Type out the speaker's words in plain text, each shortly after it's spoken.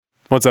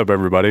What's up,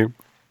 everybody?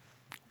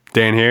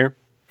 Dan here.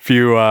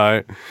 Few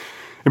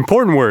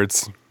important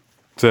words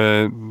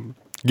to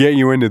get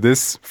you into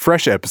this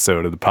fresh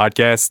episode of the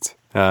podcast.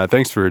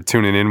 Thanks for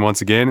tuning in once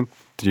again.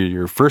 To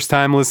your first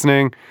time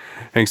listening,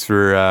 thanks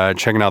for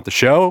checking out the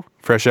show.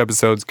 Fresh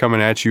episodes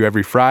coming at you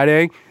every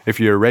Friday. If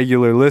you're a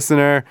regular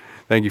listener,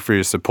 thank you for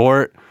your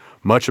support.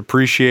 Much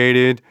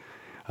appreciated.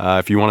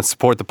 If you want to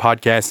support the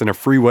podcast in a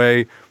free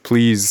way,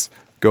 please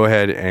go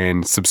ahead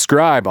and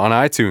subscribe on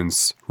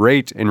iTunes.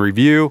 Rate and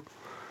review.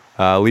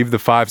 Leave the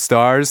 5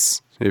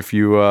 stars if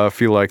you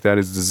feel like that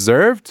is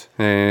deserved,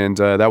 and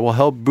that will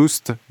help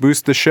boost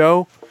the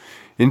show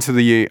into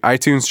the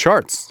iTunes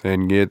charts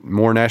and get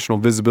more national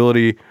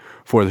visibility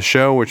for the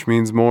show, which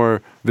means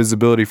more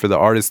visibility for the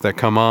artists that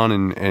come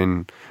on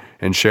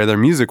and share their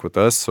music with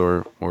us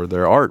or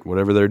their art,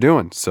 whatever they're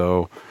doing.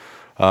 So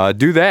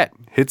do that.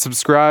 Hit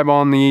subscribe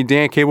on the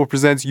Dan Cable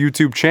Presents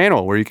YouTube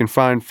channel where you can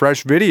find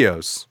fresh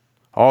videos.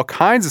 All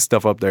kinds of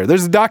stuff up there.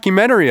 There's a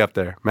documentary up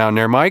there.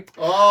 Mountaineer Mike.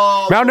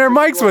 Oh, Mountaineer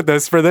Mike's with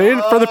us for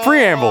the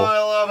preamble. I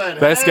love it.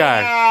 Best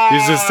guy.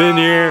 He's just in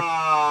here.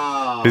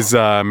 His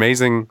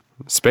amazing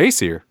space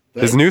here.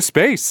 His new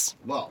space.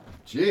 Well,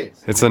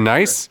 jeez. It's a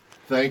nice.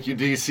 Thank you,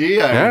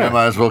 DC. I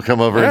might as well come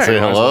over and say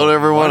hello to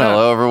everyone.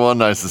 Hello, everyone.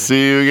 Nice to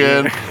see you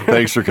again.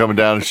 Thanks for coming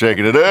down and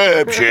shaking it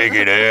up. Shake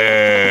it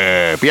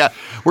up. Yeah,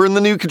 we're in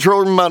the new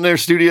Control Room Mountaineer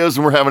Studios,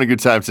 and we're having a good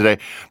time today.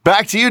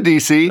 Back to you,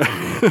 DC.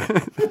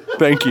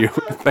 Thank you.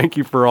 Thank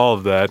you for all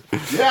of that.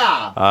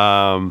 Yeah.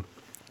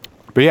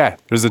 But yeah,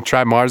 there's a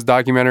Tribe Mars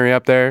documentary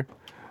up there.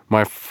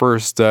 My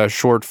first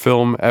short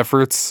film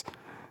efforts.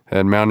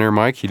 And Mountaineer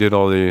Mike, he did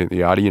all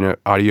the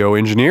audio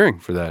engineering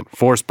for that.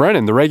 Forrest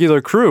Brennan, the regular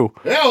crew,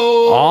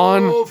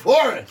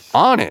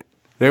 on it.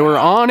 They were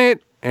on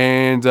it,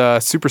 and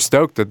super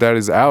stoked that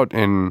is out,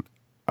 and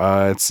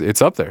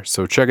it's up there.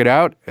 So check it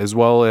out, as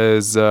well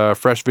as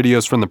fresh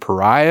videos from the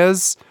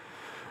Pariahs,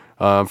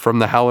 from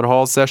the Howlett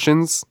Hall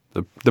sessions.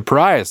 The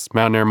Pariahs,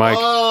 Mountaineer Mike.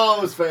 Oh,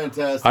 it was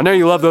fantastic. I know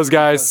you love those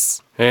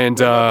guys, and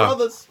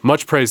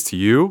much praise to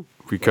you.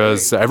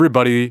 Because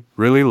everybody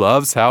really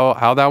loves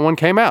how that one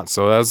came out.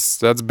 So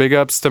that's big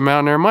ups to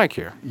Mountaineer Mike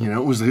here. You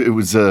know, it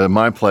was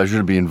my pleasure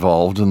to be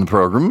involved in the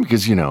program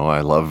because, you know,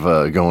 I love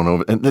going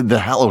over. And the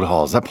Hallowed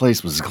Halls, that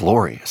place was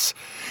glorious.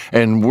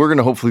 And we're going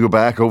to hopefully go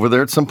back over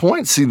there at some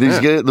point, see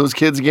those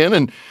kids again,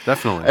 and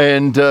definitely,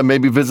 and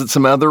maybe visit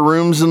some other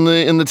rooms in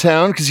the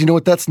town. Because you know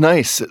what, that's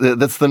nice.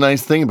 That's the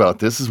nice thing about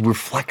this is we're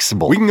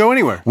flexible. We can go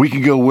anywhere. We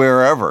can go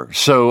wherever.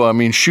 So I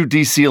mean, shoot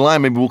DC a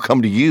line. Maybe we'll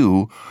come to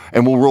you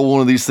and we'll roll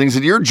one of these things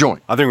at your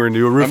joint. I think we're going to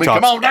do a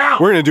rooftop. Come on down.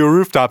 We're going to do a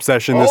rooftop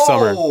session this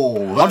summer.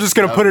 I'm just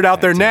going to put it out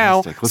there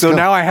now. So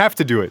now I have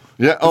to do it.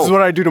 Yeah. This is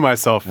what I do to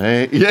myself.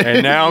 And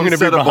now I'm going to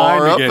be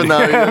behind again.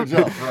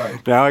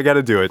 Right. Now I got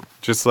to do it.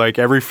 Just like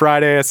every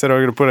Friday, I said I'm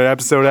going to put an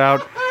episode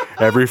out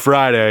every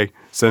Friday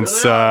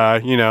since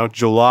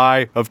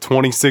July of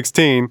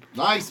 2016.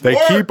 Nice. They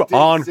work, keep DC.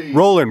 on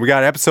rolling. We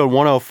got episode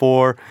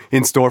 104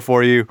 in store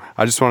for you.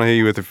 I just want to hit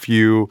you with a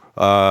few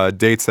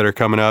dates that are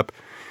coming up.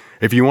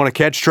 If you want to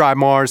catch Tribe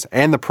Mars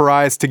and the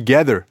Pariahs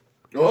together,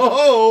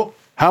 how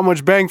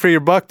much bang for your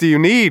buck do you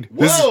need?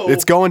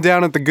 It's going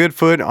down at the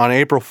Goodfoot on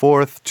April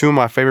 4th. 2 of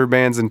my favorite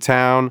bands in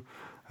town.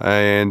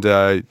 And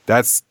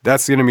that's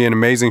going to be an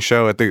amazing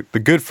show at the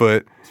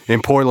Goodfoot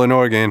in Portland,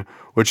 Oregon,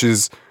 which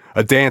is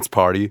a dance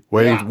party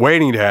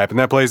waiting to happen.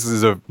 That place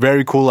is a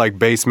very cool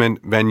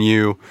basement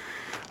venue.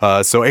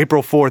 So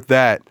April 4th,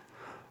 that.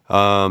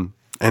 And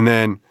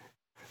then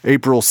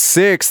April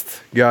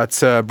 6th,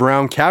 got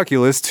Brown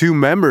Calculus, 2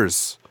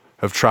 members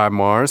of Tribe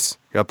Mars.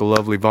 Got the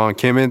lovely Vaughn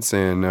Kimmins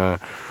and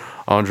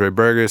Andre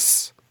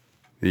Burgess,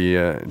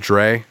 the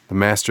Dre, the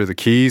master of the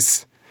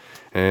keys,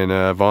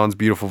 and Vaughn's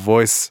beautiful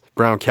voice.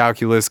 Brown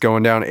Calculus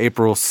going down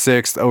April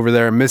 6th over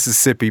there at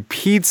Mississippi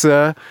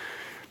Pizza.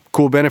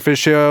 Cool benefit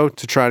show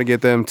to try to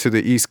get them to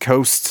the East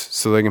Coast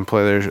so they can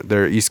play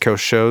their East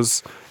Coast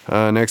shows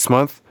next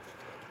month.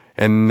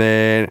 And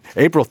then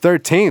April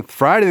 13th,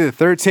 Friday the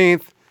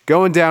 13th,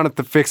 going down at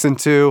the Fixin'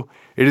 2,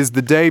 it is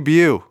the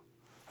debut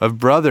of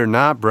Brother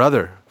Not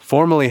Brother,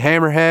 formerly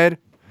Hammerhead.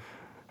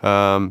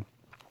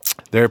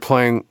 They're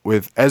playing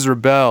with Ezra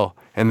Bell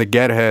and the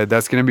Gethead.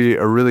 That's going to be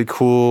a really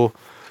cool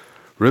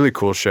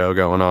show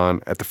going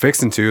on at the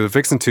Fixin' 2. The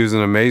Fixin' 2 is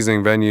an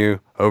amazing venue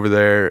over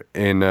there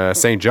in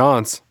St.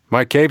 John's,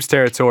 Mike Cabe's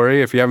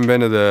territory. If you haven't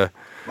been to the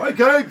Mike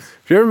Capes.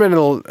 If you haven't been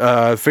to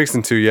the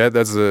Fixin' 2 yet,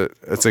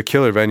 it's a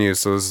killer venue.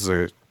 So this is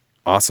a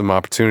awesome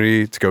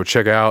opportunity to go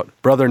check out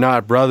Brother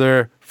Not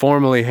Brother,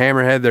 formerly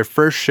Hammerhead, their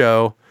first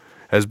show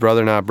as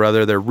Brother Not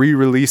Brother. They're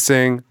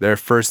re-releasing their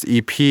first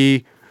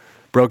EP,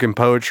 Broken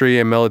Poetry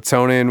and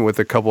Melatonin, with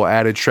a couple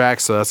added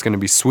tracks, so that's going to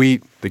be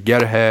sweet. The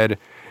Gethead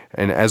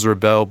and Ezra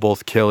Bell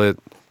both kill it.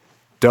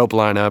 Dope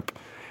lineup.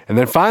 And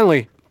then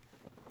finally,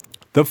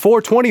 the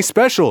 420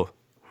 special,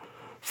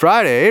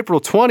 Friday, April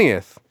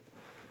 20th.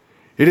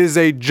 It is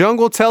a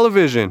Jungle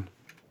Television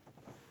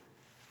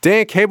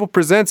Dan Cable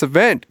Presents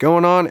event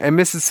going on at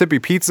Mississippi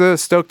Pizza.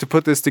 Stoked to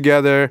put this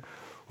together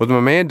with my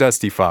man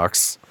Dusty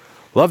Fox.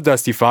 Love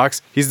Dusty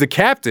Fox. He's the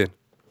captain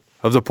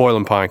of the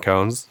Portland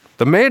Pinecones,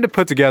 the man to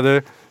put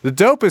together the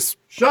dopest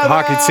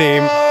hockey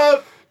team.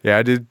 Yeah,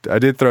 I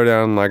did throw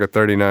down like a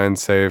 39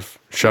 save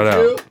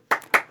shutout.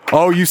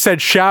 Oh, you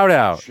said shout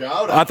out.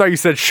 I thought you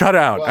said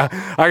shutout. Wow.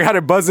 I got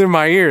it buzzing in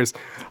my ears.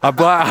 I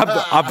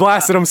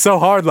blasted him so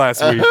hard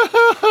last week.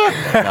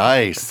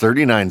 Nice.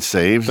 39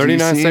 saves.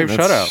 39 save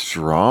shutout.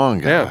 Strong,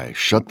 guy. Yeah.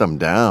 Shut them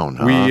down.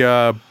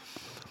 Huh?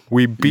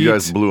 We beat. You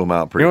guys blew them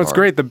out pretty hard. It's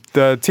great.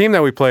 The team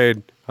that we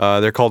played,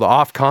 they're called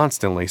Off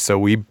Constantly. So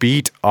we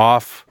beat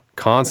Off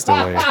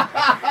Constantly.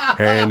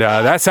 And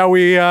that's how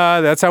we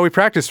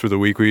practice for the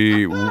week.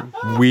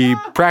 We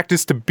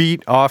practice to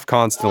beat Off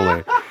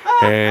Constantly.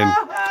 And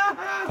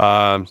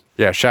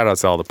shout out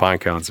to all the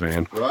Pinecones,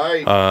 man.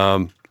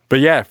 Right. But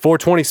yeah,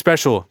 420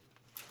 special.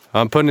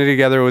 I'm putting it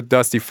together with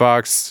Dusty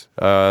Fox,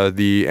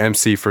 the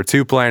MC for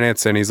Two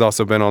Planets, and he's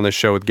also been on this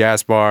show with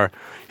Gaspar.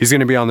 He's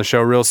going to be on the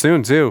show real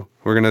soon, too.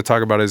 We're going to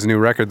talk about his new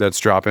record that's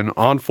dropping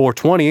on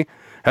 420.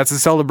 That's a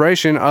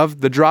celebration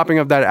of the dropping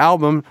of that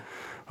album,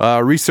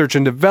 Research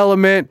and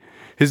Development,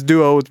 his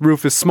duo with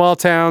Rufus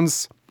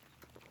Smalltowns,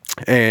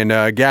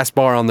 and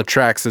Gaspar on the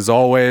tracks as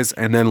always.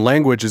 And then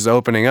Language is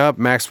opening up.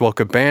 Maxwell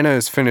Cabana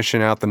is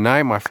finishing out the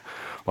night. My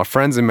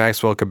friends in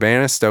Maxwell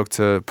Cabana, stoked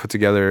to put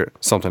together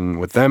something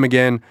with them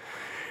again.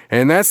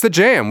 And that's the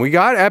jam. We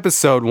got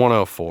episode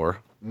 104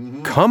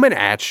 coming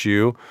at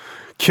you.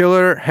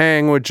 Killer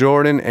hang with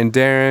Jordan and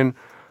Darren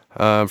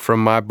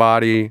from My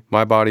Body.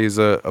 My Body is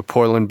a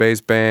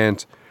Portland-based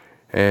band.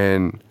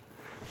 And,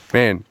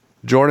 man,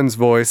 Jordan's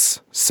voice,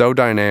 so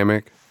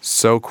dynamic,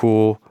 so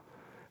cool.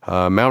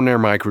 Mountaineer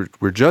Mike,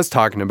 we're just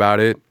talking about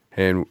it,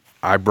 and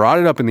I brought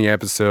it up in the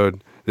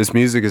episode. This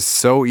music is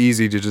so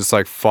easy to just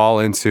like fall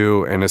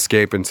into and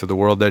escape into the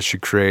world that she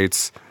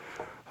creates.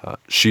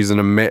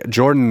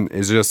 Jordan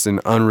is just an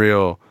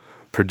unreal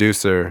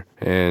producer,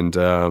 and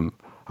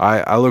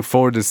I look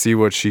forward to see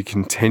what she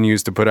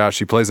continues to put out.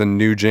 She plays a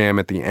new jam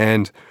at the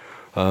end.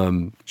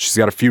 She's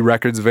got a few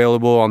records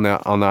available on the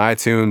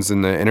iTunes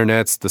and the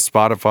internets, the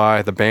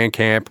Spotify, the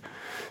Bandcamp.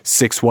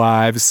 6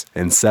 Wives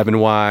and 7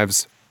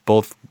 Wives,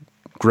 both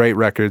great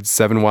records.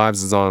 7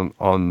 Wives is on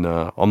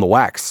the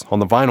wax, on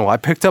the vinyl. I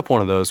picked up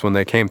one of those when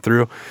they came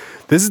through.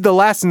 This is the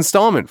last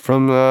installment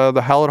from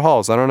the Hallowed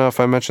Halls. I don't know if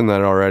I mentioned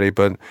that already,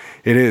 but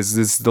it is.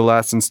 This is the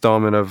last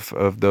installment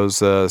of those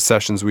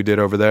sessions we did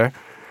over there.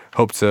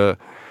 Hope to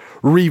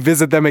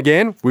revisit them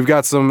again. We've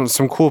got some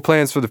cool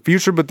plans for the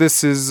future, but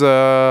this is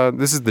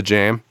the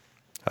jam.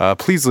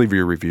 Please leave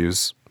your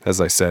reviews,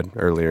 as I said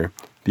earlier.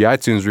 The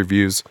iTunes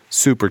reviews,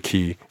 super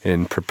key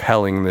in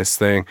propelling this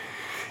thing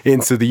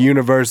into the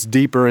universe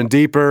deeper and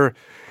deeper.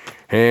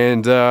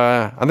 And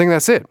I think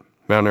that's it,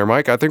 Mountaineer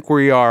Mike. I think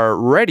we are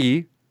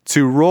ready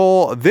to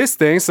roll this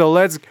thing, so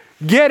let's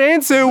get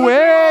into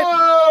it!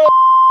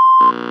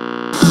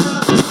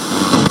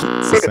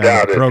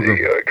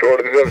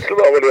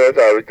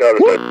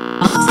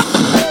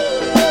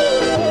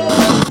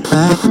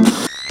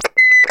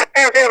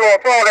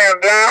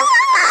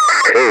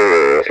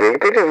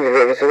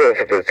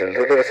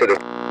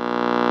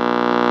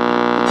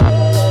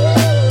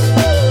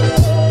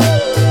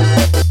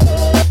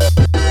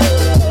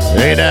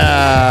 Hey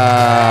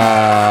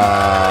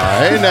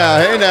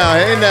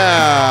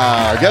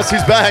now. Guess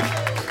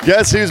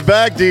who's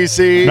back,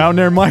 DC?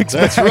 Mountaineer Mike's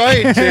That's back.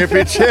 right,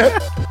 championship.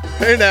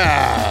 Hey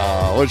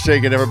now. What's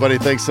shaking, everybody?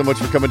 Thanks so much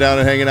for coming down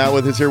and hanging out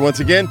with us here once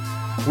again.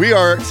 We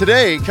are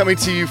today coming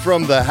to you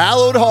from the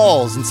Hallowed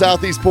Halls in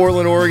Southeast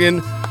Portland,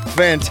 Oregon.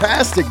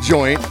 Fantastic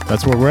joint.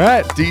 That's where we're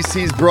at.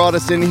 DC's brought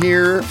us in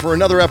here for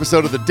another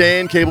episode of the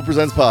Dan Cable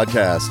Presents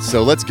podcast.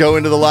 So let's go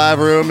into the live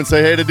room and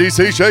say hey to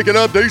DC. Shake it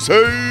up,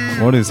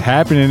 DC. What is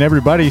happening,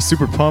 everybody?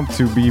 Super pumped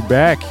to be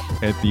back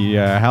at the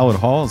Hallowed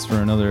Halls for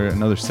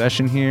another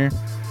session here.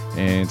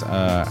 And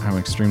I'm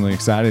extremely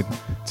excited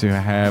to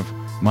have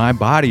My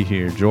Body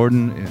here.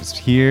 Jordan is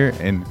here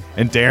and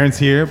Darren's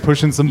here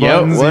pushing some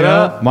buttons. What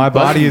up? My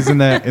Body is in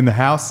the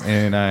house,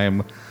 and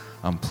I'm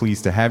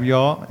pleased to have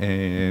y'all.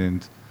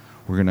 And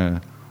we're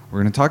gonna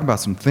talk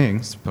about some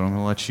things, but I'm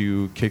gonna let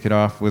you kick it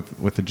off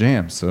with the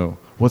jam. So,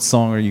 what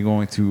song are you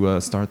going to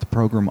start the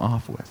program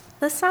off with?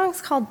 This song's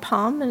called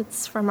Palm, and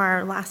it's from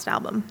our last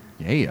album.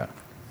 Yeah.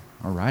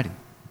 Alrighty.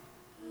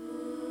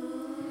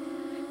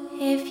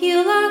 If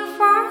you look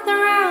farther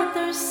out,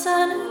 there's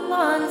sun and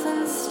lawns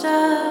and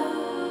stuff,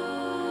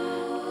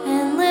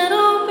 and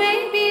little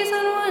babies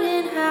in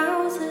wooden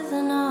houses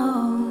and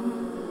all.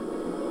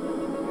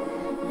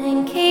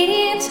 And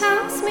Katie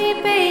tells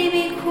me,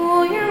 baby,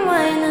 cool your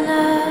mind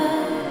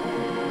enough.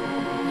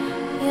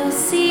 You'll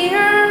see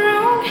her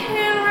own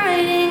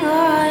handwriting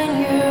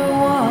on your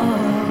wall.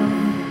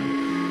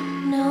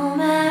 No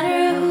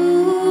matter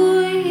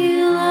who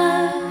you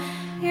love,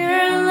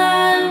 your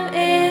love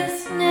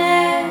is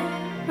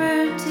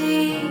never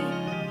deep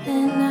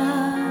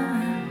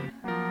enough.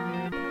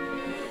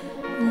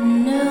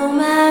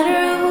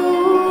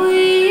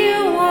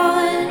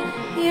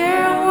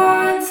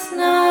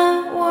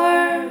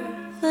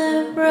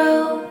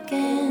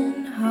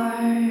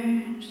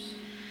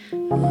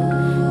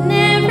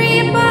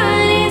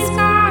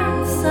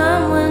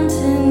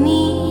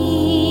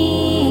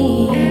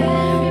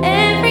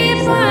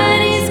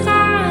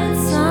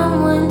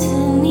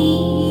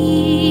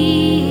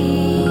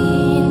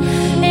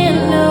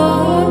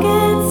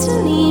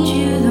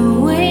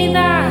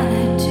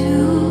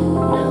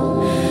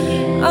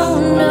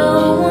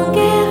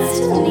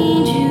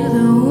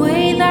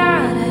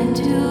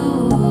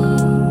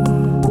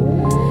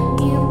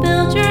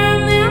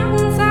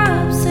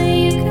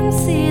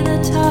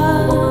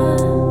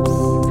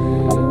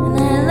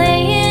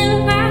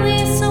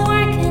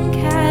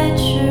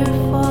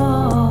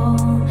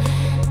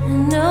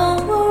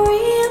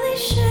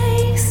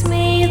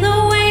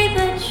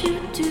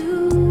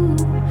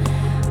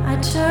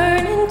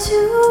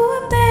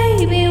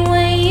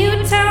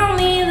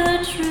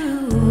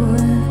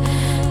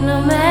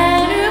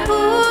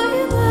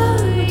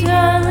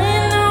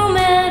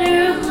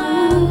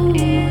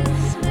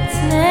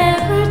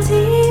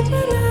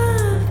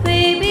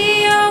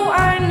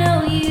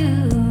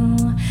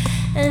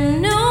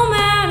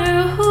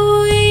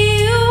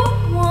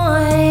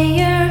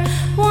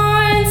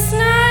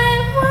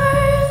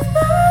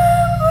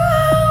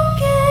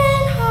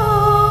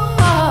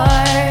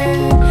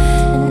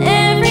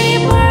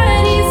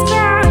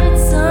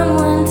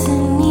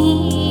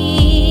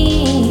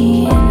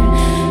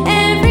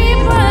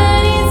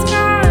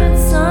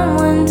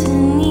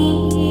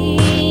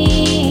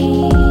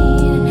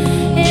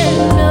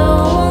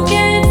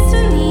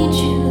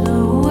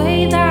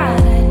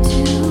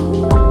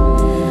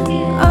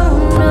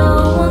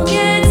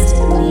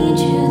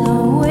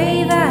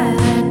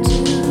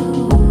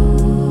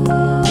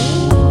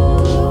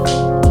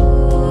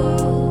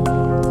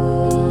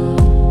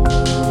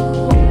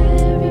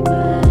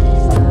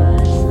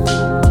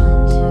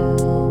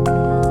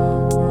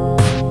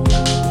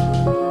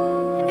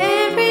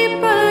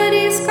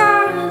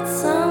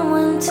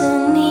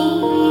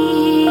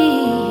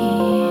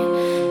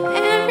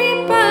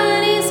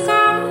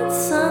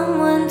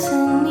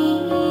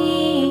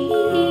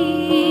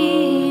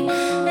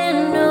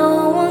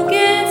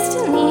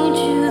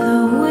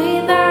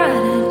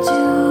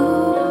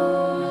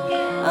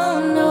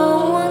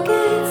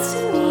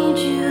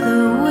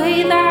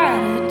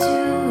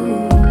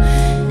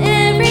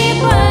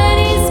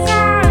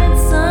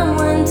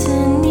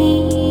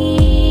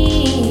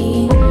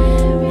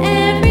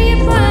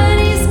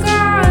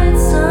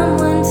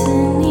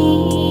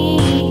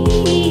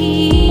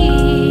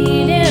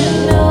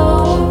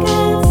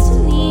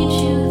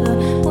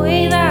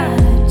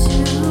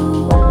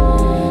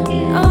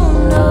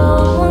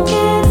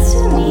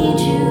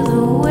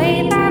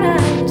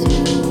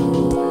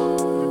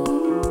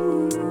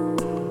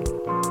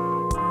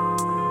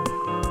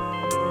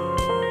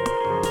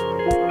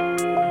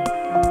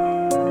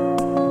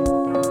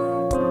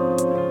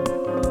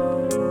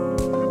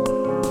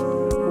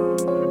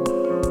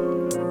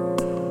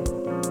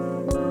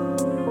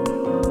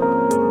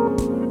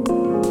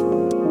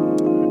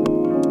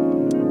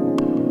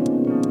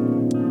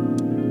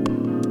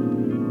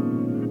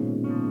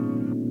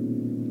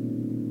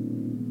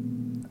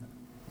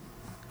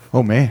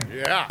 Oh man.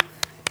 Yeah.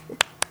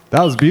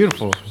 That was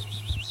beautiful.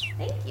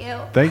 Thank you.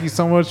 Thank you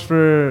so much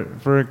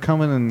for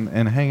coming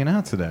and hanging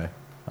out today.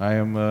 I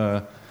am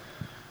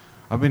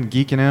I've been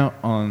geeking out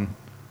on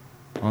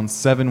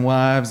 7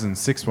 Wives and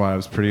 6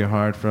 Wives pretty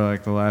hard for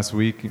like the last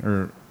week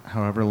or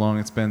however long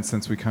it's been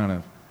since we kind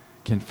of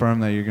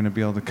confirmed that you're going to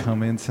be able to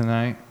come in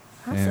tonight.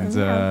 Awesome,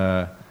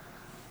 And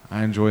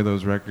I enjoy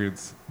those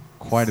records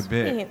quite a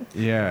bit. Sweet.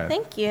 Yeah.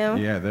 Thank you.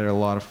 Yeah, they're a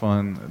lot of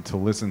fun to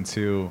listen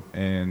to,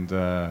 and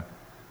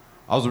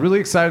I was really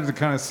excited to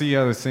kind of see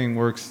how this thing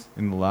works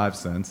in the live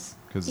sense,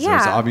 because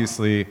there's Yeah.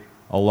 obviously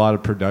a lot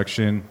of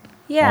production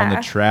on the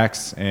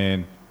tracks,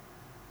 and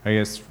I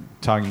guess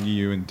talking to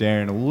you and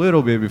Darren a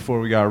little bit before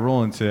we got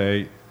rolling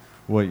today,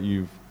 what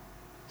you've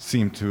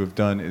seemed to have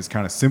done is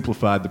kind of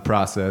simplified the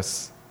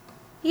process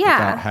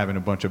without having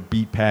a bunch of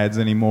beat pads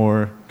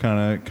anymore,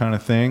 kind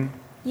of thing.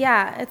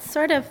 Yeah, it's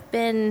sort of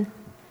been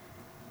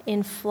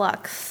in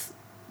flux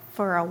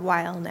for a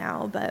while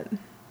now, but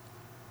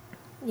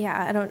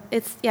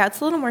it's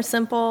a little more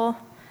simple,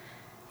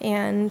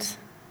 and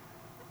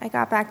I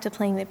got back to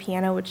playing the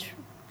piano, which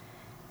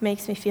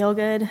makes me feel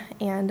good,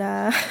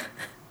 and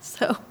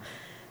so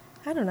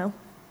I don't know.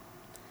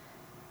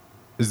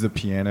 Is the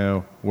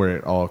piano where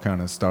it all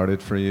kind of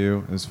started for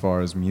you as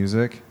far as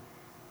music?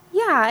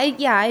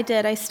 I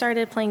did. I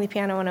started playing the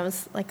piano when I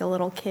was like a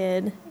little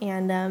kid,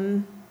 and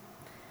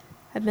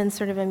I've been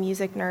sort of a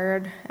music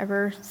nerd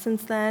ever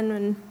since then,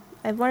 and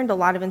I've learned a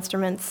lot of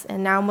instruments,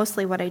 and now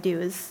mostly what I do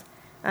is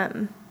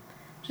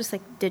just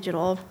like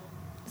digital,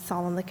 it's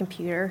all on the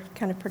computer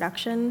kind of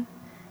production,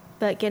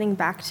 but getting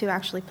back to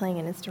actually playing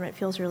an instrument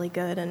feels really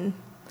good, and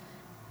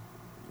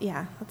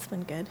yeah, that's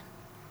been good.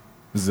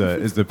 Is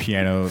the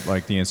piano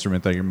like the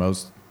instrument that you're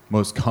most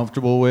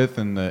comfortable with,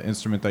 and the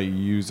instrument that you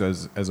use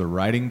as a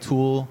writing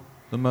tool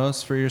the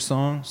most for your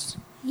songs?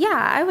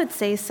 Yeah, I would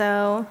say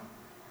so.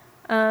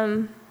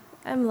 I'm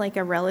like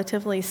a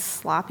relatively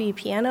sloppy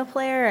piano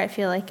player. I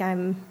feel like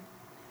I'm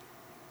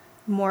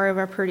more of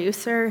a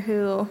producer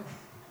who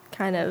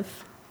kind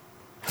of,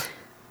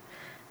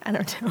 I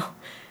don't know,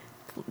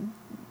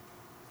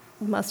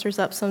 musters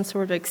up some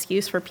sort of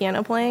excuse for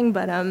piano playing,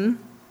 but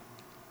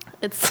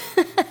it's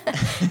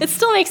it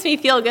still makes me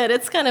feel good.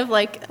 It's kind of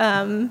like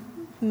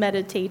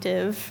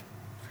meditative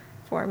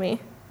for me.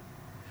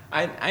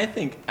 I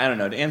think, I don't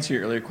know, to answer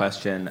your earlier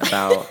question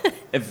about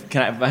if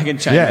I can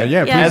chime in.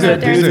 Yeah, Yeah, please so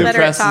do. Darren's Please do.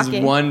 better at presses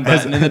talking. one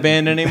button in the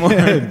band anymore.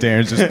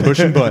 Darren's just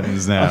pushing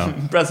buttons now.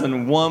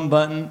 Pressing one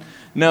button.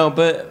 No,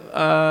 but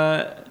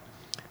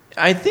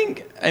I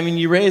think, I mean,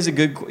 you raise a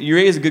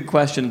good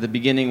question at the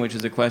beginning, which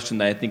is a question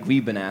that I think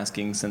we've been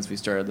asking since we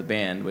started the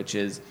band, which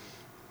is,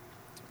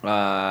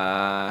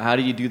 how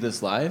do you do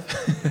this live?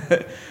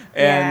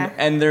 And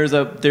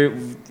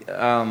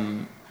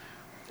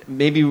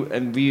maybe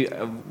we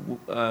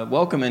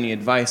welcome any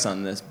advice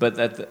on this,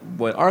 but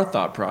what our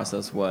thought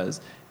process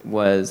was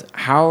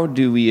how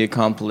do we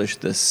accomplish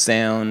the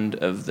sound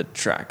of the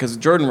track? Because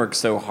Jordan works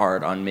so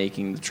hard on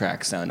making the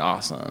track sound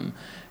awesome.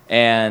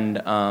 And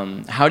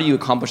how do you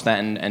accomplish that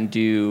and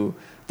do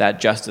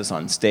that justice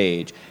on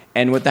stage?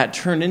 And what that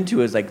turned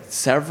into is like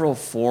several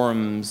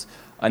forms,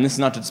 and this is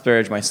not to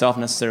disparage myself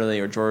necessarily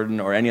or Jordan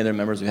or any other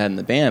members we had in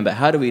the band, but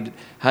how do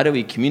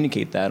we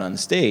communicate that on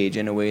stage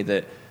in a way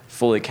that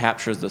fully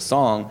captures the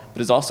song,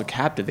 but is also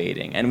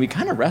captivating? And we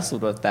kind of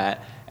wrestled with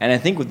that. And I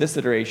think with this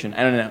iteration,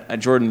 I don't know,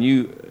 Jordan,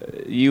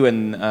 you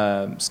and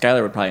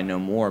Skylar would probably know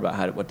more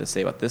about what to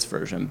say about this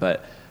version,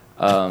 but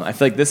I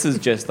feel like this is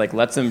just like,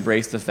 let's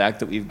embrace the fact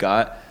that we've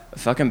got a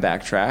fucking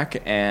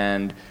backtrack,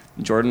 and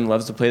Jordan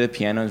loves to play the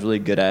piano, is really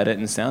good at it,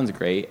 and sounds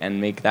great, and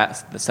make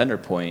that the center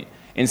point,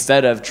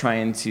 instead of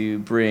trying to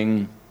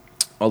bring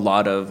a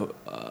lot of,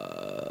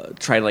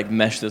 try to like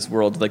mesh this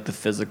world like the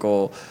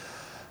physical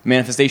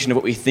manifestation of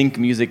what we think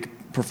music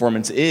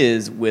performance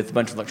is with a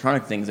bunch of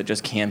electronic things that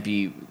just can't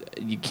be,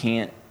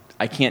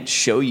 I can't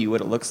show you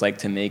what it looks like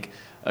to make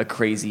a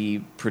crazy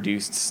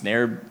produced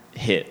snare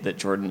hit that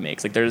Jordan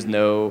makes. Like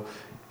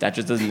that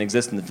just doesn't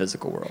exist in the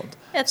physical world.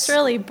 It's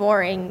really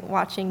boring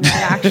watching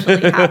that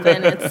actually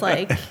happen. It's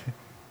like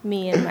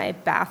me in my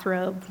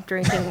bathrobe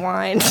drinking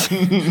wine.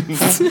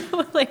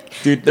 So, like,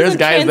 dude, there's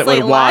guys that would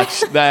translate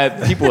watch live.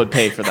 that. People would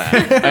pay for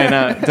that. I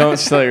know. Don't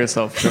sell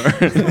yourself short.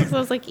 So I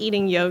was like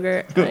eating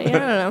yogurt. I don't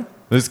know.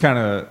 This kind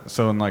of,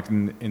 so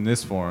in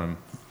this forum,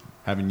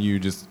 having you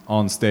just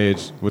on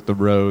stage with the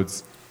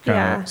Rhodes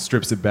kind of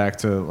strips it back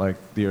to like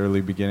the early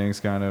beginnings,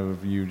 kind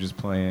of you just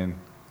playing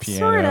piano.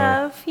 Sort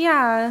of,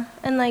 yeah.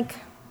 And like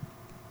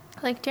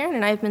Darren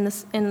and I have been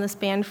in this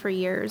band for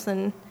years,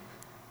 and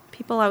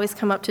people always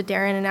come up to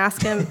Darren and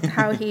ask him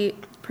how he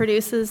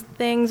produces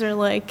things, or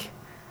like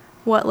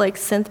what like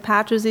synth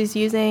patches he's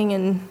using,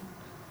 and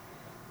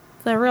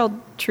the real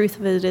truth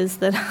of it is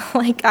that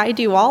like I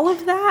do all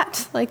of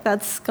that. Like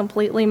that's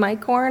completely my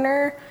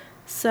corner.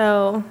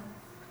 So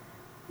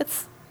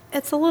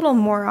it's a little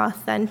more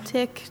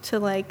authentic to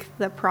like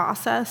the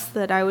process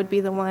that I would be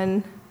the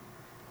one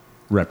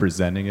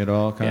representing it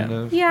all, kind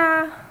of.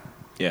 Yeah.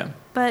 Yeah.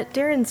 But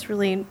Darren's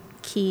really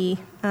key,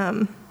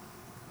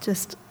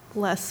 just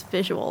less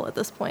visual at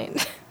this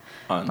point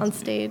on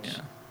stage.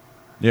 Yeah.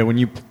 Yeah, when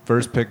you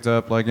first picked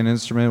up like an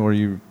instrument, were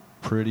you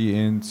pretty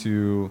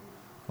into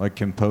like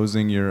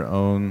composing your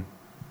own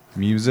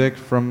music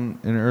from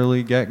an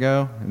early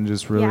get-go and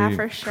just really Yeah,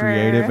 for sure.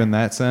 creative in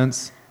that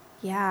sense?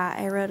 Yeah,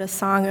 I wrote a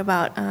song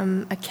about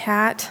a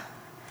cat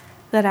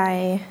that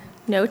I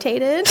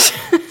notated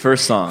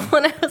First song.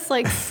 when I was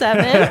like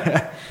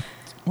 7.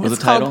 What was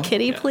It's the title? called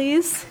Kitty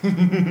Please.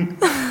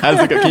 How's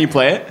it go? Can you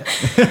play it?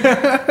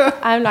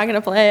 I'm not going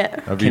to play it.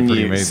 That'd be Can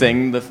pretty you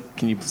amazing.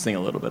 Can you sing a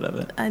little bit of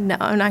it? No,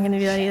 I'm not going to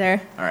do that either.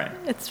 All right.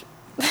 It's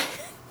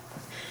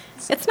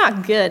it's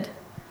not good.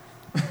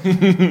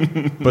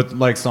 But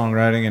like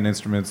songwriting and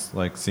instruments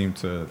like seem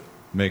to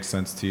make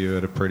sense to you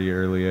at a pretty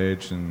early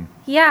age, and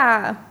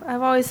Yeah,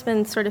 I've always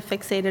been sort of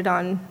fixated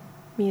on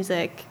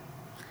music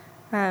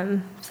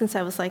since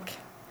I was like,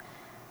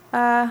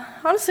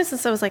 honestly,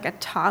 since I was like a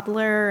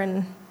toddler,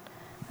 and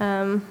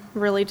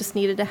really just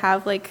needed to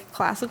have like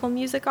classical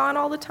music on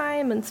all the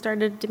time, and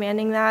started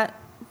demanding that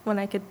when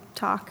I could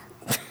talk.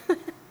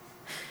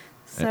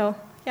 So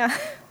yeah.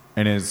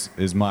 and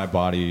is My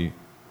Body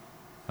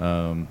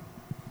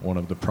one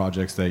of the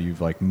projects that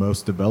you've like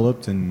most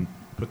developed and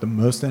put the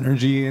most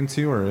energy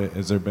into, or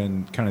has there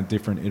been kind of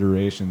different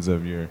iterations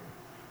of your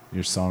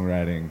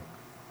songwriting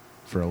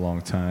for a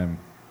long time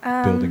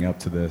building up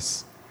to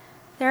this?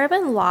 There have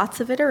been lots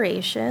of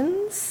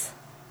iterations.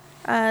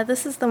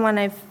 This is the one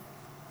I've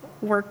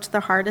worked the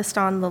hardest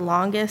on, the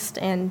longest,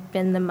 and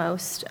been the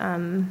most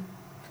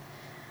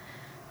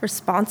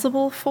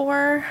responsible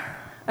for.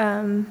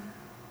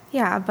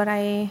 Yeah, but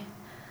I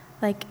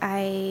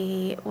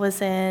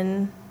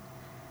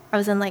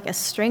was in like a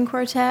string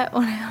quartet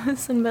when I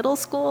was in middle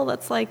school.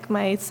 That's like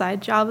my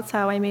side job. That's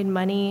how I made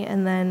money.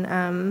 And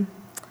then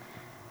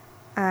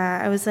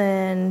I was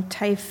in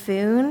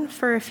Typhoon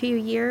for a few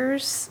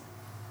years,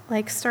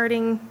 like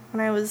starting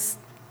when I was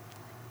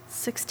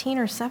 16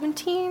 or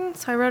 17.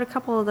 So I wrote a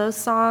couple of those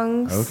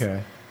songs.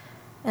 Okay.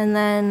 And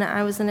then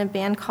I was in a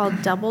band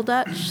called Double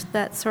Dutch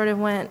that sort of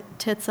went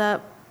tits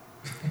up.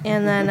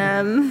 And then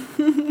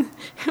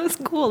it was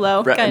cool,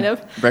 though, kind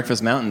of.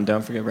 Breakfast Mountain.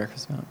 Don't forget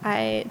Breakfast Mountain.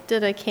 I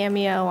did a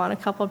cameo on a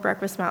couple of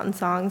Breakfast Mountain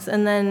songs.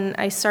 And then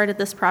I started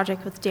this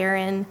project with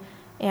Darren.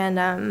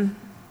 And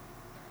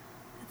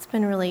it's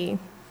been really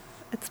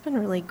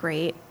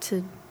great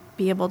to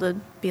be able to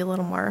be a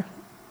little more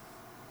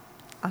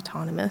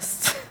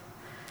autonomous.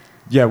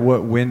 Yeah, at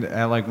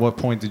what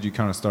point did you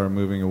kind of start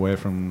moving away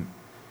from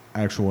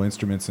actual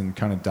instruments and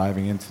kind of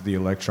diving into the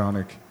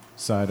electronic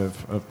side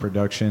of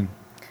production?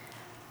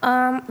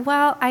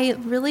 Well, I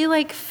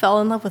really fell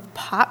in love with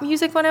pop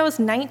music when I was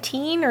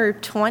 19 or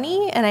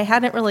 20, and I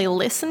hadn't really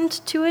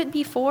listened to it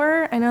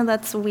before. I know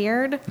that's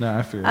weird. No,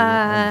 I feel you.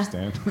 I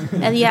understand.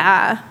 And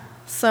yeah,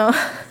 so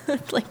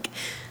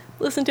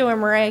listen to a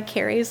Mariah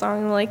Carey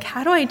song, and like,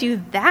 how do I do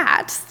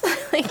that?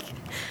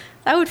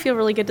 That would feel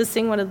really good to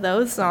sing one of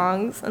those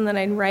songs, and then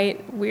I'd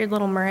write weird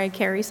little Mariah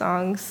Carey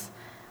songs,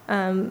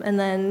 and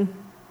then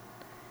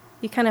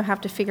you kind of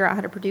have to figure out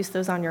how to produce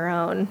those on your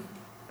own.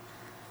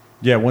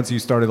 Yeah, once you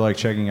started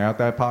checking out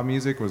that pop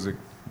music,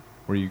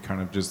 were you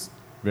kind of just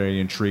very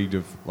intrigued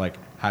of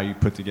how you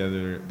put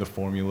together the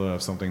formula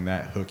of something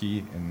that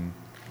hooky? And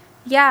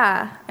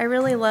yeah, I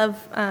really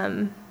love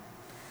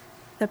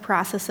the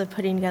process of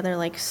putting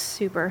together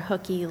super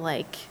hooky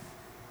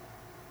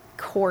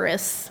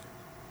chorus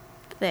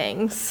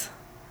things.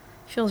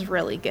 Feels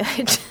really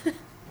good.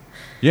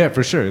 Yeah,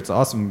 for sure. It's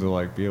awesome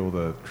to be able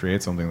to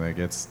create something that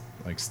gets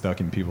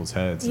stuck in people's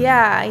heads.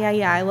 Yeah,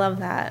 I love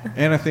that.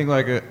 And I think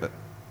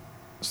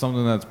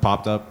something that's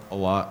popped up a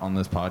lot on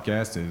this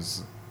podcast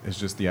is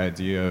just the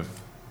idea of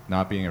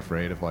not being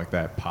afraid of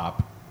that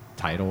pop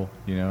title.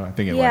 I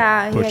think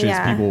it pushes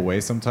people away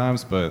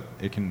sometimes, but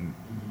it can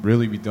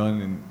really be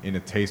done in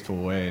a tasteful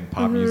way. And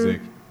pop music,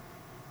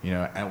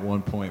 at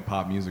one point,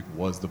 pop music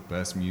was the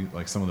best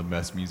music, some of the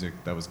best music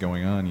that was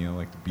going on.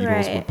 The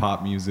Beatles were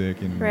pop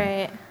music, and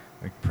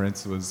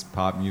Prince was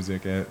pop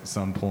music at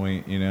some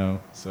point.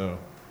 So.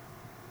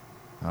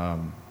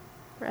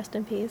 Rest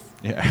in peace.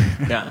 Yeah.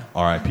 Yeah.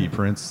 R.I.P.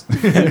 Prince.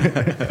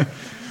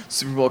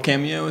 Super Bowl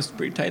cameo was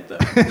pretty tight though.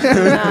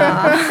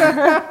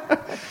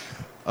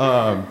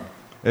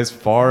 As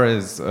far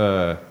as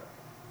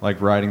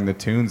writing the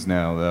tunes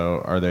now,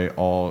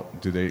 though,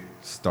 do they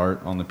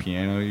start on the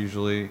piano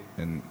usually,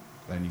 and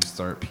then you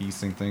start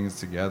piecing things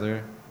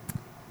together?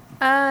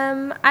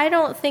 There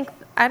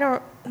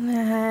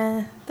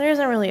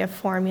isn't really a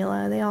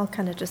formula. They all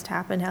kind of just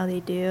happen how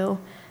they do.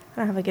 I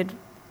don't have a good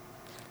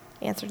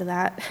answer to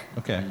that.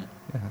 Okay.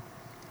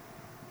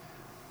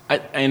 Yeah.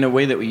 In a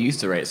way that we used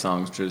to write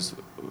songs, which was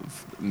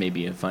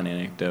maybe a fun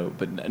anecdote,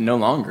 but no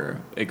longer.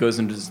 It goes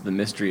into just the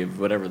mystery of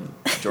whatever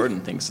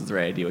Jordan thinks is the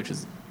right idea, which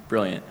is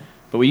brilliant.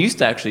 But we used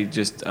to actually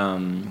just,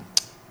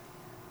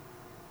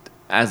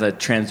 as a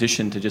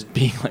transition to just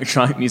being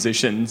electronic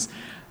musicians,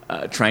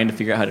 trying to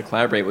figure out how to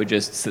collaborate, we'd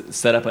just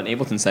set up an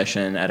Ableton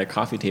session at a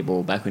coffee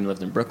table back when we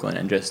lived in Brooklyn,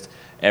 and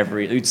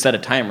we'd set a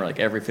timer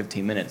every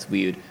 15 minutes.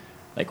 We would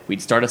like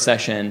we'd start a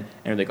session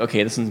and we're like,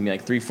 okay, this one's gonna be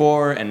like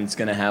 3/4, and it's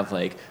gonna have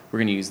like we're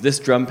gonna use this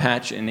drum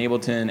patch in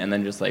Ableton, and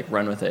then just like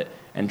run with it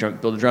and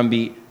build a drum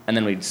beat, and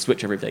then we'd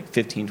switch every like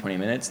 15-20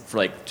 minutes for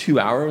like 2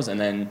 hours, and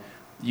then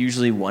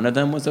usually one of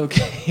them was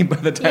okay by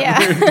the time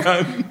we were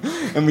done,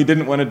 and we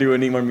didn't want to do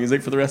any more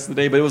music for the rest of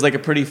the day. But it was like a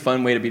pretty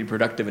fun way to be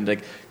productive and to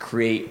like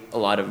create a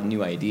lot of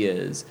new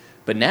ideas.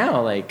 But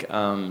now, like,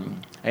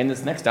 and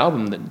this next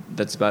album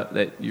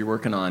that you're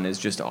working on is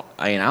just,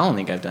 I don't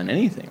think I've done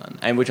anything on,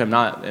 and which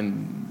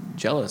I'm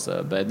jealous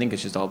of, but I think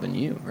it's just all been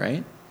you,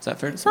 right? Is that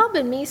fair to say? It's all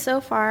been me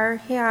so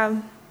far.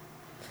 Yeah.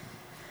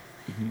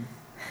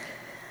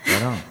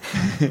 Right on.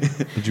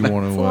 Did you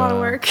want to? It's a lot of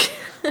work.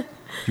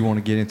 You want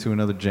to get into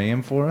another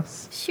jam for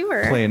us?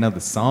 Sure. Play another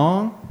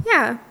song?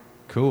 Yeah.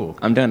 Cool.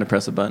 I'm down to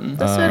press a button.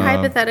 This would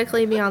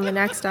hypothetically be on the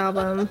next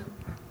album.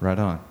 Right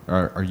on.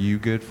 Are you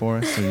good for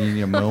us? Do you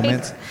need a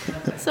moment?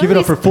 So Give it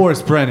up for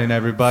Forrest Brennan,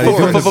 everybody.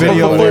 Doing the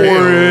video.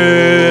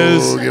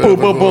 You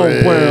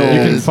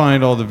can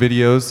find all the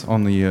videos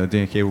on the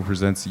Dan Cable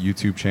Presents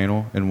YouTube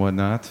channel and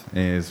whatnot,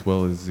 as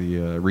well as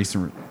the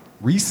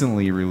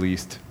recently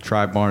released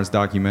Tribe Mars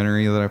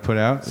documentary that I put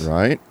out.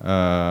 Right.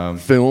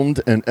 Filmed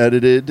and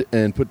edited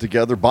and put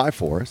together by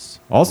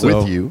Forrest. Also,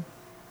 with you.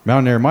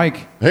 Mountaineer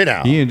Mike. Hey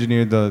now. He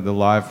engineered the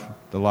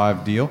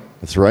live deal.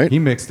 That's right. He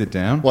mixed it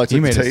down. Well, I took he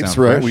the made it tapes, sound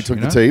right? fresh, We took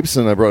you the know? tapes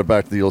and I brought it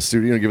back to the old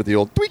studio and give it the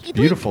old tweaky.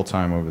 Beautiful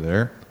time over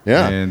there.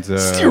 Yeah. And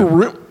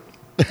Still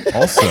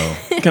also,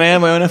 Can I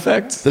have my own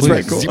effects? That's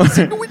right.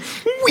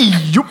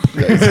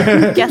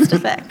 Guest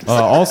effect.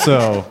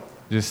 also,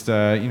 just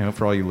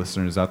for all you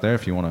listeners out there,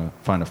 if you want to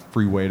find a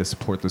free way to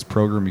support this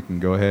program, you can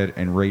go ahead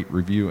and rate,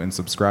 review, and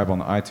subscribe on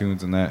the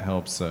iTunes, and that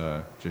helps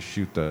just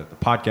shoot the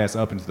podcast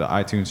up into the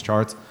iTunes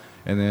charts,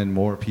 and then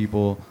more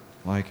people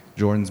like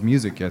Jordan's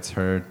music gets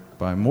heard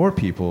by more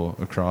people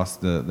across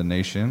the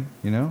nation,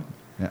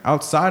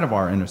 outside of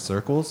our inner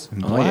circles,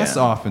 and blast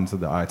off into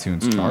the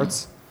iTunes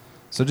charts.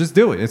 So just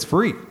do it. It's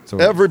free. So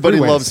Everybody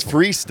free way to loves support.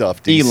 free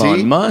stuff. DC.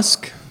 Elon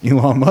Musk.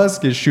 Elon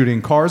Musk is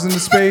shooting cars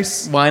into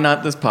space. Why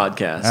not this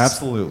podcast?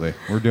 Absolutely.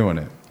 We're doing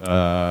it.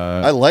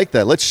 I like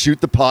that. Let's shoot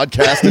the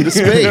podcast into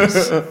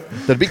space.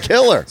 That'd be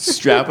killer.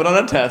 Strap it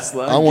on a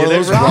Tesla. On one of get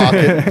those it rolling.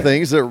 rocket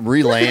things that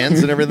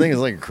relands and everything.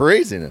 It's like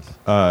craziness.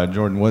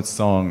 Jordan, what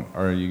song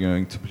are you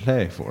going to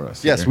play for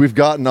us? Yes, here? we've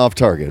gotten off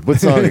target. What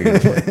song are you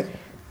going to play?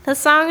 The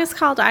song is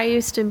called I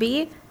Used to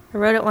Be. I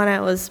wrote it when I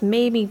was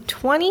maybe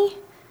 20,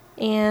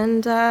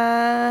 and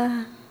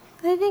I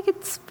think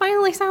it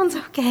finally sounds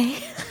okay.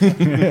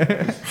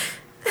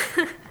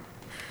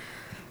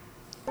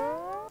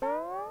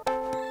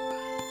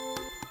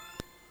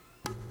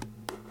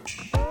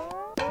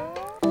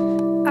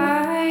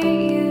 I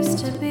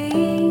used to be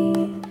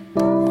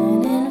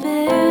an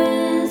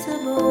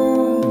invisible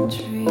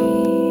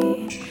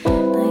tree,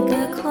 like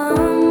a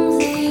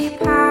clumsy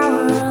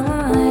power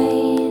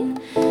line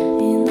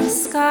in the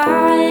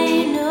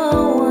sky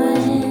no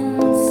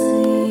one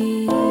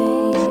sees.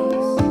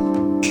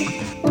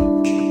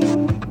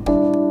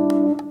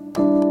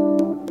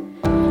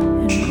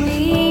 And we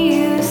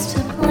used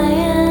to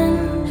plan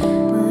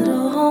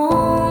little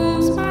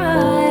homes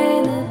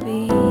by the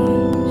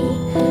beach.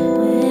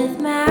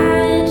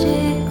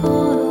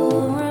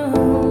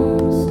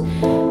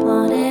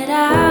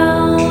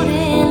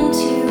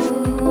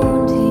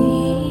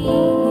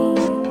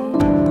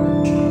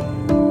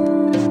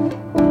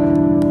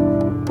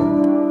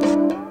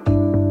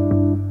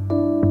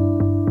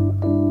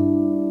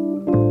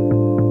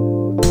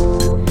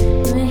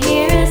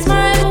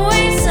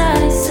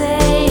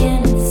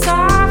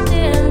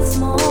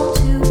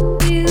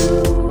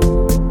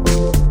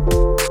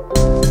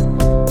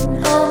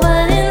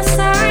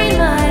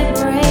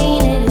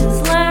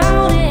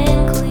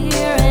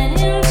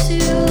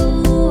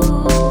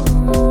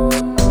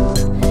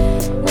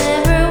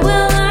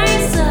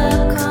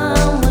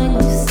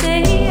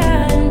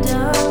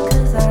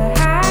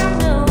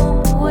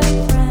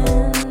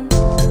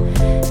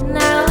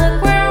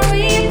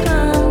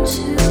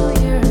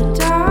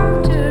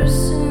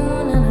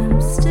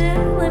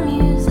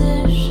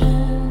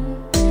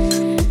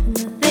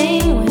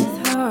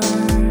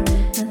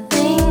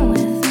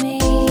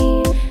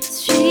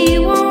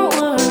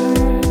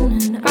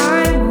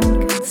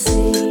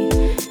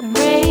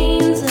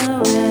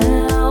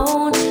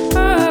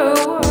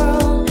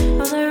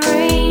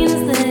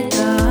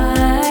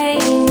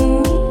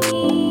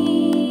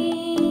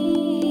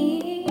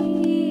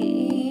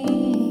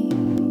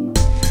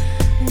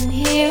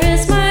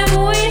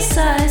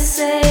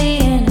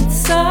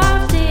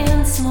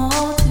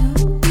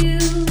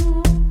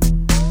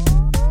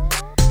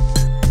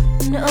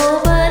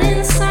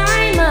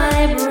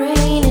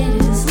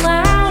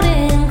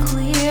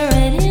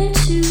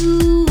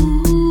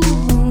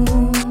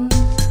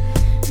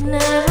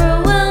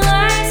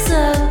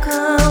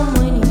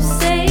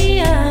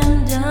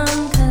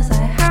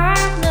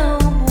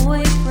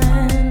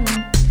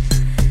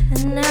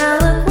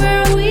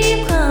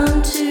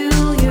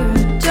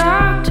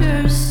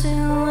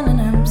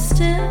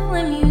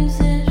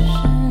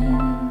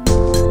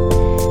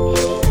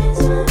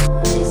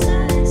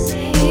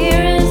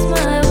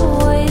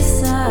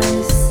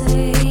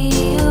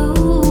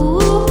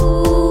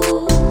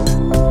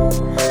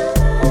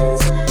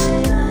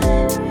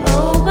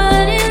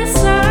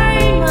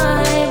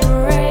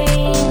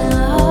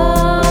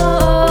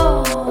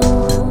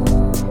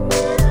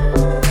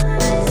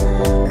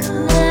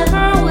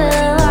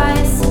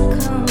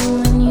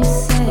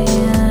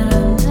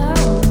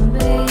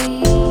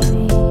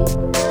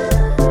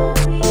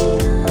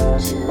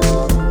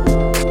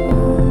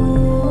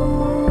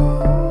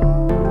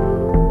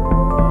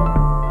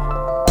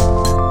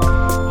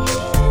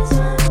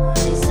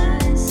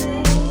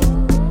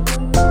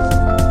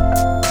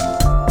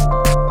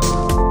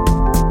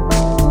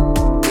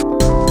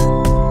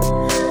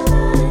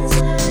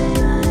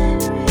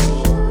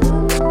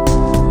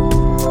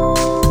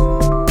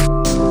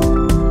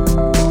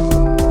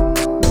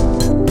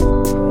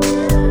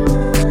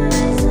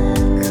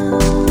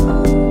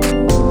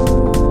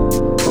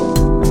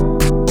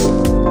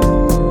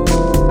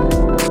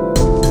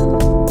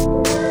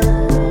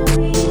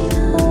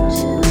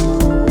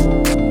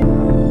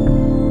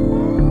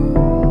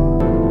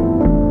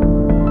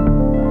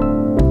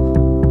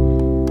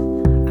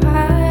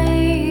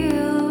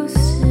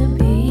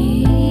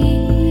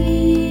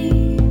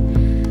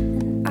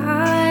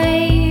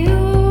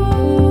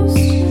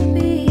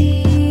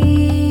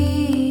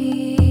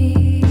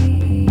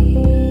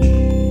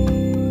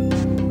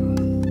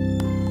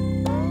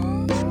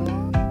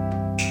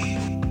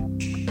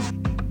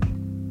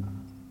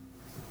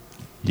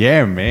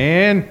 Yeah,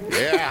 man.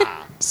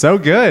 Yeah. So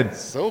good.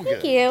 So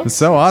good. Thank you. It's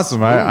so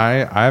awesome.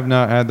 I have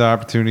not had the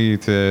opportunity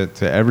to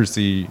ever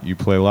see you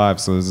play live,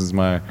 so this is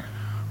my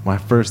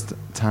first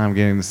time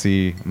getting to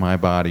see My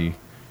Body,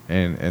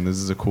 and this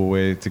is a cool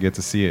way to get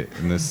to see it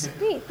in this.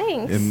 Great,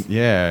 thanks. And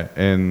yeah,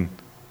 and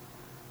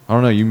I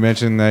don't know. You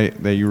mentioned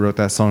that you wrote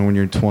that song when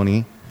you're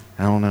 20.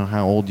 I don't know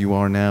how old you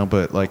are now,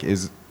 but like,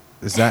 is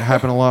that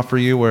happen a lot for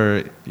you,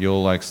 where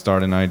you'll like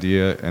start an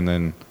idea and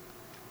then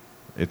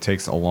it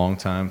takes a long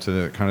time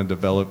to kind of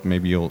develop?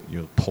 Maybe you'll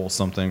pull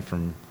something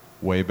from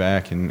way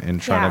back and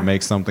try to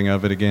make something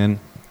of it again.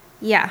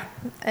 Yeah,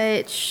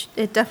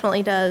 it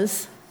definitely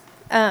does.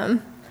 I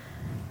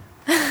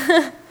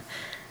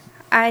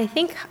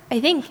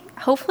think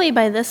hopefully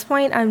by this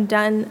point I'm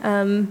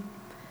done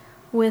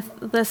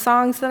with the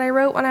songs that I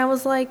wrote when I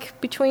was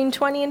like between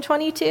 20 and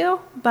 22.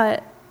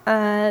 But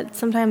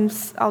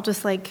sometimes I'll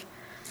just like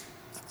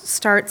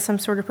start some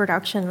sort of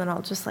production and then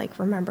I'll just like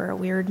remember a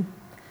weird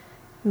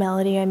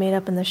melody I made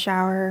up in the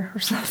shower or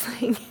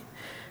something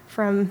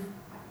from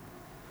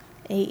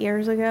 8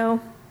 years ago.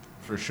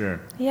 For sure.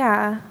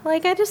 Yeah,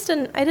 like I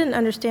didn't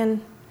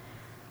understand.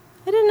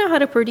 I didn't know how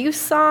to produce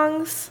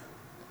songs,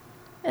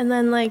 and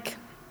then like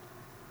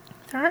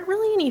there aren't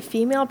really any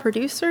female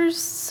producers,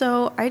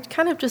 so I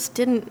kind of just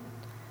didn't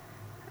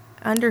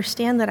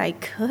understand that I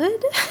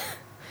could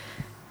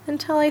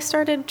until I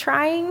started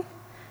trying.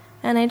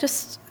 And I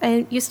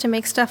used to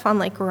make stuff on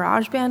like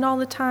GarageBand all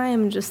the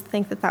time and just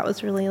think that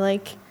was really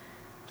like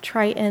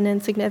trite and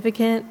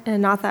insignificant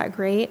and not that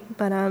great,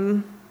 but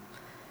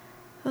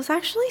those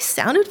actually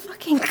sounded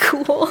fucking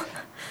cool.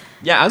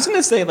 Yeah, I was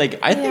gonna say, like,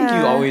 I think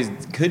you always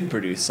could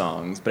produce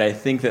songs, but I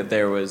think that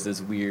there was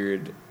this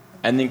weird.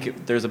 I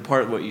think there's a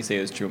part of what you say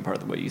is true and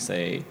part of what you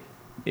say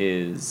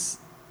is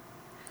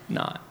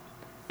not.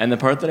 And the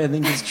part that I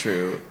think is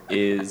true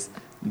is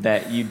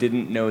that you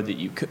didn't know that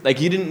you could, like,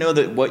 you didn't know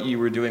that what you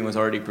were doing was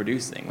already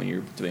producing when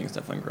you were doing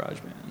stuff on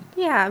GarageBand.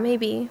 Yeah,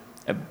 maybe.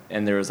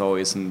 And there was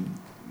always some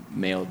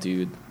male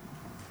dude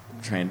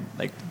trying to,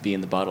 like, be in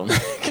the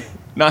bottleneck.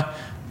 Not.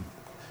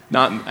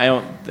 I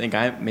don't think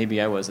maybe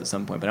I was at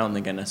some point, but I don't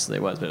think I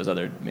necessarily was. But it was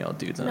other male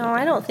dudes. No,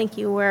 I don't think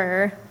you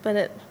were.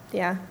 But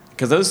yeah.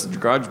 Because those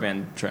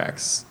GarageBand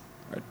tracks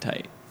are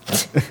tight.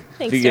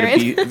 Thanks,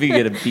 if you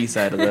get a B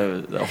side of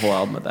the whole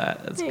album of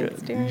that, that's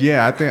Thanks, good. Darren.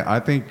 Yeah, I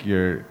think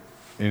you're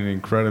an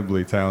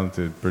incredibly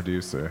talented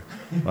producer.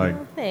 Like,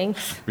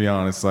 thanks. to be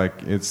honest,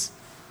 like it's,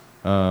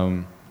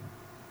 I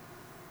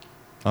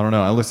don't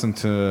know. I listen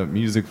to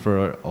music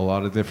for a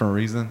lot of different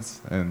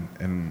reasons,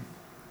 and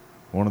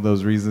one of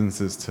those reasons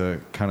is to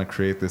kind of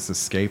create this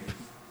escape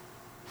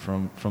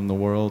from the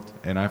world,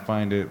 and I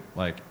find it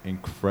like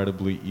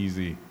incredibly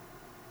easy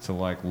to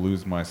like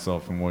lose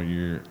myself in what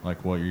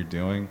you're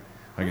doing.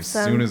 Like as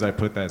soon as I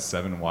put that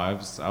Seven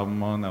Wives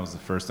album on, that was the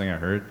first thing I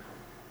heard,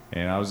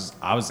 and I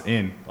was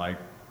in like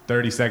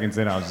 30 seconds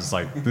in. I was just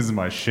like, this is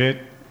my shit.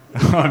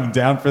 I'm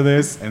down for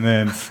this. And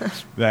then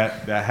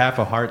that Half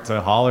a Heart to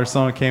Holler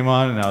song came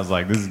on, and I was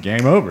like, this is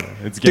game over.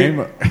 It's game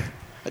over.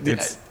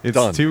 It's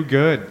Done. too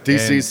good.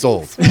 DC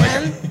sold.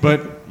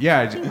 But yeah,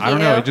 I don't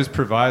know. you. It just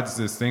provides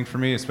this thing for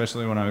me,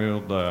 especially when I'm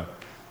able to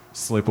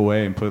slip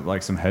away and put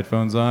like some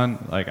headphones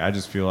on. Like I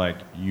just feel like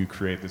you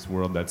create this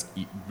world that's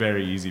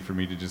very easy for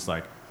me to just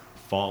like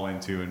fall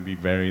into and be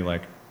very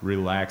like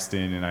relaxed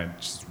in, and I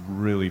just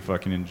really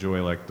fucking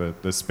enjoy like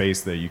the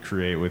space that you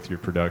create with your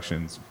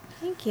productions.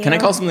 Thank you. Can I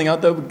call something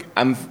out though?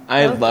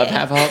 I love Okay.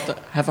 Half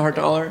a Heart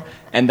to Holler,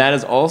 and that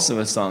is also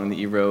a song that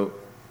you wrote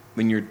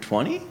when you're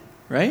 20,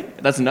 right?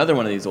 That's another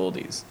one of these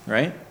oldies,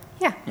 right?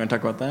 Yeah. You want to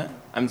talk about that?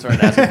 I'm sorry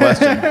to ask a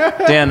question.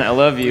 Dan, I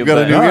love you. We've got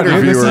a new but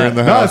interviewer in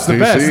the house. No,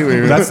 it's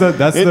the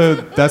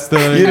best. That's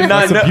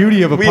the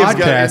beauty of a He's got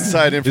podcast.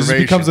 inside It just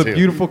information, becomes a too.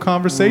 beautiful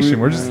conversation.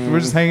 We're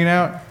just hanging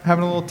out,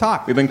 having a little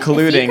talk. We've been If you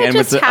colluding, could and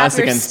it's just have us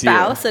your against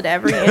spouse you. at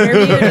every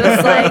interview,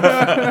 just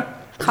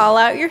like call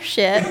out your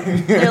shit.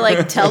 They're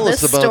like, tell Tell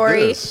us this about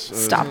story. this.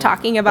 Stop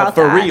talking about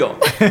For that. real.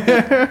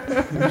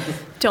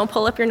 Don't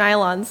pull up your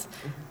nylons.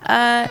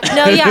 I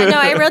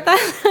wrote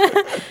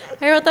that.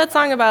 I wrote that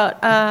song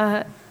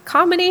about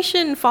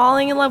combination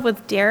falling in love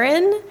with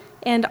Darren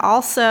and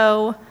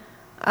also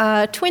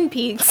Twin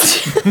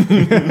Peaks,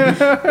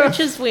 which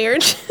is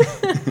weird.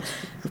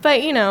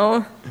 But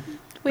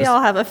we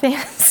all have a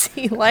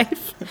fantasy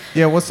life.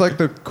 Yeah, what's like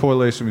the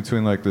correlation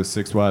between like the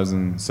 6 Wives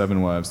and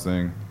 7 Wives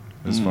thing,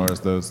 as far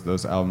as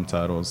those album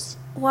titles?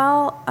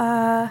 Well,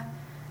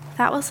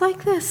 that was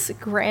like this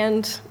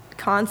grand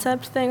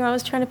concept thing I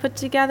was trying to put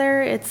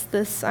together. It's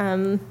this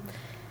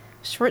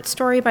short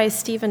story by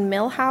Stephen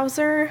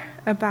Milhauser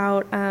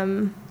about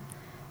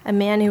a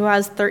man who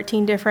has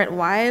 13 different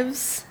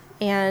wives,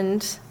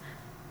 and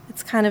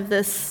it's kind of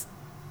this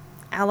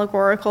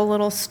allegorical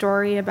little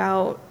story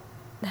about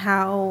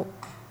how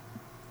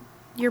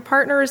your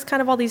partner is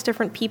kind of all these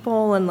different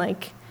people, and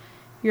like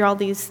you're all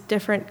these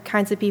different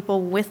kinds of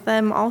people with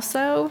them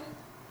also.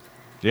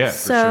 Yeah,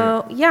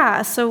 So for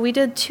sure. so we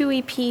did 2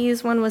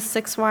 EPs. One was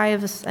 6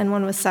 Wives and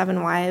one was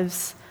 7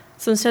 Wives.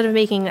 So instead of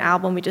making an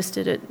album, we just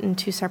did it in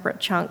 2 separate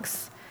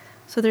chunks.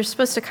 So they're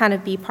supposed to kind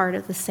of be part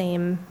of the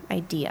same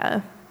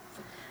idea.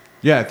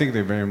 Yeah, I think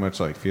they very much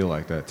like feel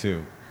like that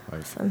too.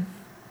 Like So,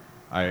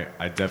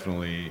 I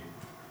definitely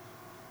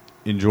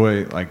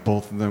enjoy like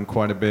both of them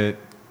quite a bit.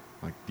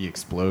 Like the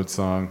Explode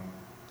song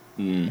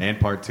and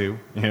part 2.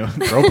 You know,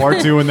 throw part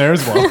 2 in there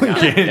as well. You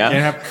can't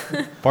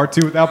have part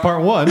 2 without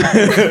part 1,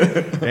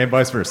 and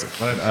vice versa.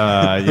 But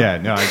yeah,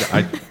 no,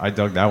 I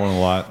dug that one a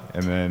lot.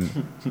 And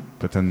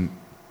then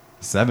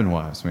 7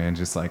 Wives, man,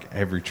 just like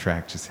every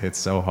track just hits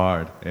so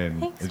hard,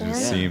 and Thanks, it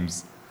just man.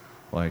 seems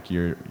like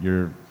you're.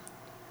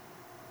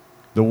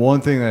 The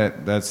one thing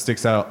that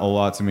sticks out a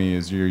lot to me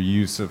is your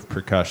use of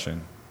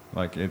percussion.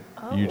 Like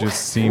you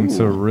just seem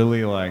to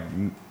really like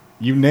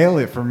you nail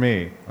it for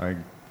me. Like,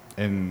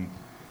 and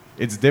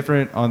it's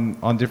different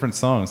on different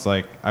songs.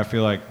 Like I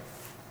feel like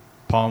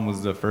Palm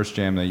was the first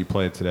jam that you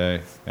played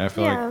today, and I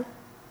feel like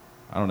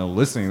I don't know,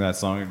 listening to that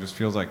song, it just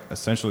feels like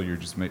essentially you're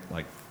just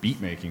like beat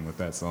making with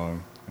that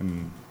song,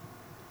 and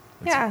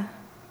it's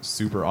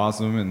super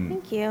awesome. And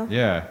Thank you.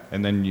 Yeah,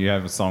 and then you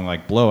have a song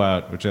like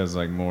Blowout, which has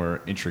like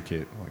more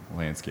intricate like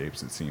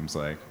landscapes, it seems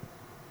like,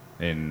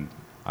 and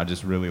I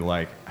just really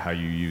like how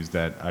you use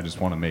that "I just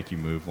want to make you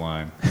move"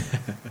 line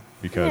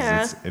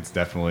because it's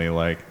definitely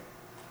like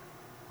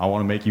I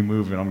want to make you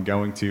move, and I'm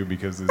going to,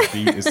 because this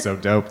beat is so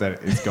dope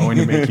that it's going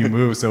to make you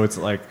move. So it's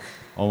like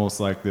almost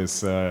like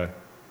this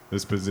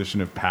this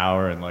position of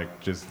power, and like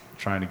just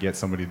trying to get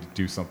somebody to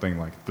do something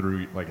like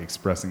through like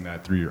expressing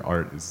that through your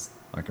art is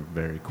like a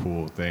very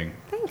cool thing.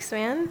 Thanks,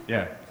 man.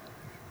 Yeah.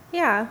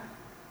 Yeah.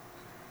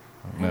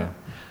 No.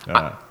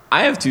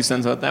 I have 2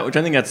 cents about that, which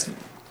I think that's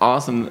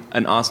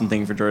an awesome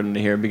thing for Jordan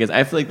to hear, because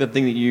I feel like the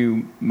thing that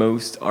you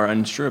most are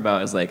unsure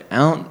about is like,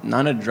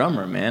 not a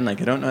drummer, man.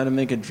 Like I don't know how to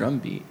make a drum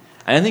beat.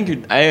 And I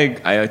think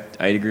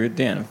I agree with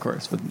Dan, of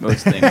course, with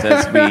most things.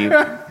 As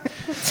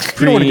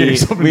we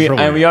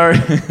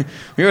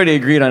already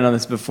agreed on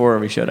this before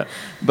we showed up.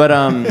 But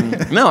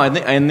no, I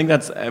think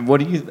that's I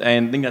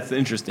think that's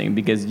interesting,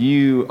 because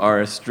you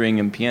are a string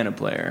and piano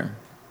player.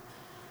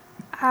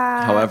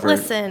 However,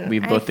 listen, we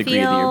both agree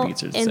that your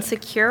beats are sick.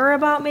 insecure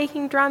about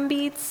making drum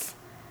beats.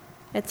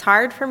 It's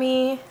hard for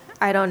me.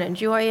 I don't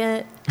enjoy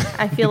it.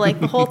 I feel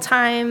like the whole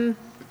time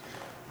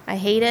I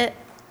hate it.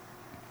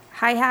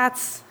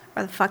 Hi-hats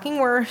are the fucking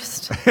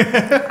worst.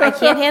 I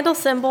can't handle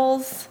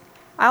cymbals.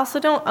 I also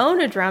don't own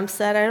a drum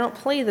set. I don't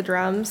play the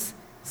drums.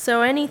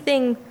 So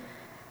anything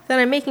that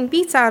I'm making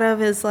beats out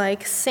of is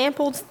like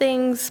sampled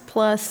things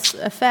plus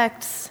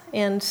effects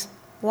and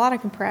a lot of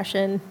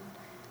compression.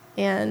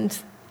 And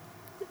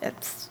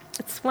it's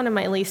one of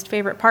my least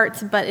favorite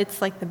parts, but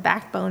it's like the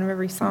backbone of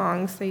every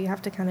song, so you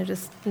have to kind of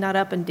just nut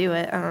up and do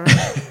it. I don't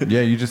know.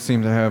 Yeah, you just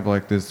seem to have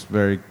like this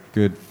very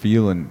good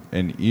feel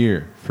and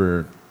ear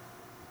for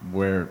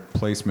where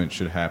placement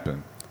should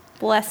happen.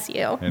 Bless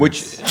you. And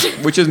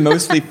Which is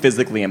mostly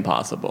physically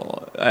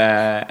impossible,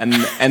 and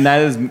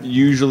that is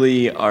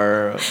usually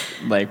our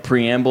like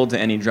preamble to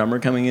any drummer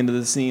coming into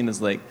the scene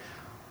is like,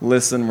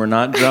 listen, we're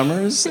not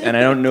drummers, and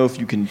I don't know if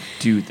you can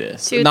do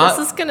this. Dude, not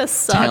this is gonna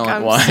suck. I'm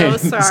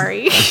talent-wise. so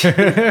sorry.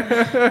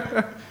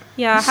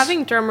 Yeah,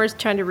 having drummers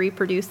trying to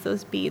reproduce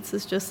those beats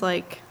is just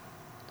like,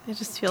 I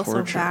just feel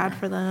Torture. so bad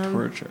for them.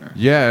 Torture.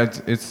 Yeah,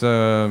 it's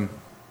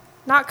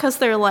Not because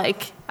they're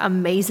like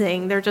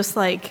amazing. They're just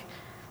like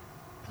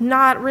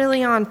not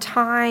really on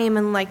time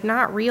and like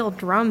not real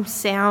drum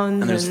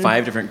sounds. And there's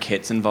 5 different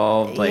kits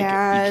involved. Like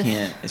Yeah. you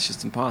can't. It's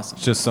just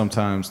impossible. just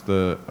sometimes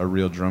a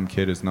real drum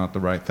kit is not the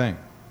right thing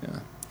Yeah.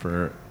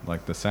 for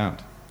like the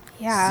sound.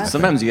 Yeah.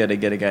 Sometimes you got to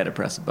get a guy to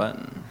press a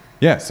button.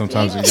 Yeah,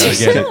 sometimes you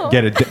gotta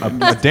get a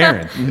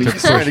Darren.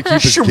 He's trying to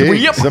keep his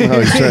gig. Somehow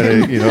he's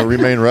trying to,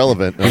 remain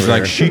relevant. He's over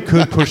like, there. she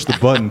could push the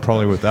button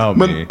probably without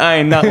me.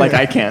 Not like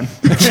I can.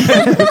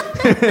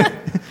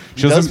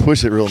 She does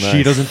push it real nice.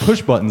 She doesn't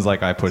push buttons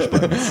like I push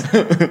buttons.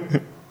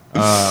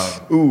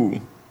 Ooh.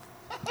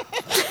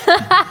 Is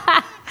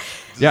there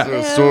Yeah,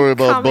 a story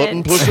about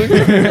button Comment.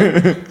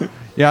 pushing?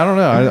 yeah. I don't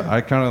know.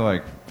 I kind of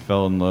like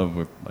fell in love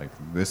with like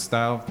this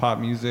style of pop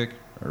music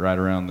right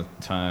around the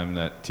time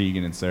that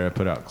Tegan and Sarah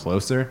put out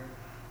Closer.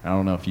 I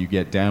don't know if you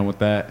get down with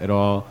that at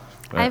all.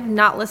 but I have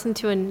not listened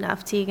to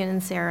enough Tegan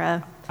and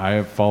Sarah. I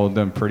have followed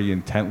them pretty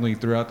intently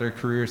throughout their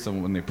career. So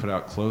when they put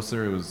out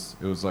Closer, it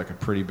was like a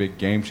pretty big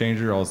game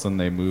changer. All of a sudden,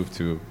 they moved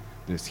to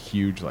this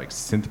huge like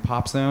synth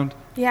pop sound,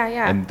 Yeah,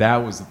 yeah. and that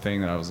was the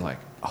thing that I was like,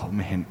 oh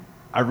man,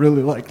 I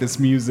really like this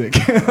music.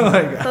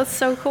 Like, That's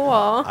so cool.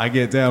 I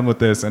get down with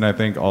this, and I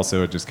think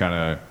also it just kind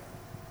of,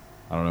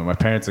 I don't know. My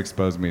parents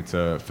exposed me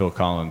to Phil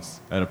Collins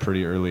at a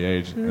pretty early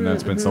age, and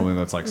that's been something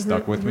that's like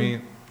stuck with me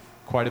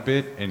quite a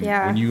bit. And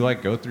Yeah. when you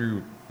like go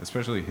through,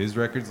 especially his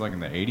records, like in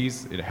the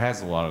 '80s, it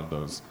has a lot of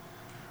those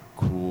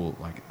cool,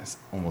 like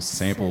almost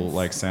sample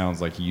like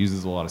sounds. Like he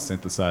uses a lot of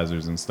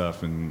synthesizers and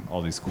stuff, and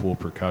all these cool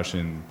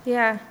percussion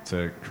Yeah.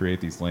 to create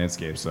these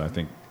landscapes. So I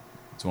think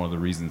it's one of the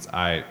reasons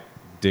I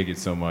dig it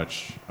so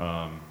much.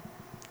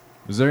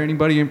 Was there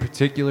anybody in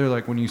particular,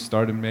 like when you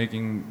started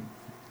making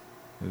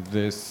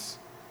this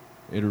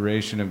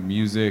iteration of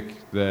music,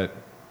 that,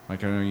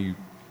 like I know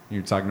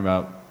you're talking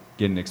about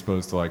getting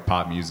exposed to like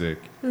pop music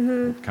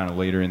kind of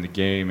later in the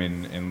game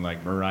and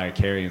like Mariah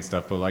Carey and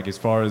stuff. But like as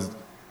far as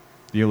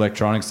the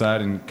electronic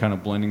side and kind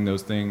of blending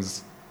those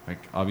things, like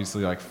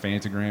obviously like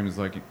Fantagram is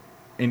like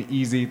an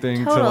easy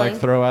thing to like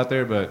throw out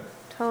there. But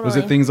was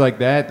it things like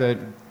that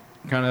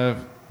kind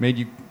of made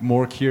you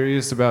more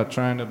curious about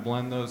trying to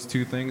blend those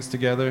two things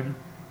together?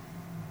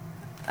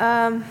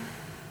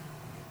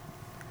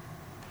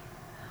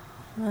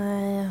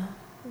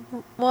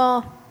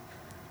 Well,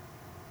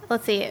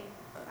 let's see.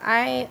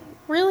 I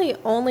really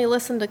only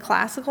listened to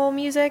classical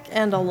music,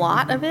 and a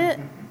lot of it,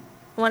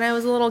 when I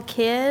was a little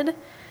kid.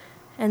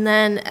 And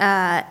then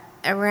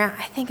around,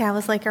 I think I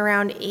was like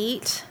around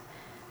 8,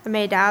 and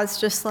my dad's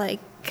just like,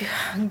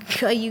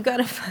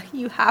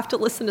 you have to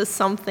listen to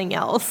something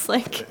else.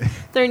 Like,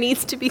 there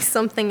needs to be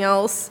something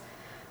else.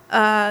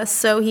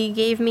 So he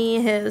gave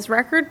me his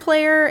record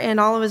player and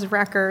all of his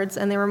records,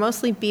 and they were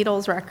mostly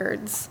Beatles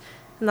records.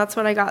 And that's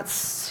what I got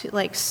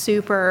like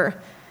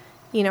super,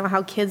 you know,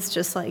 how kids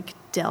just like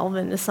delve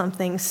into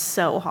something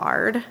so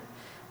hard.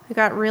 I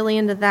got really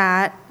into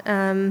that.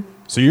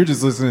 So you're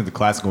just listening to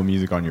classical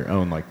music on your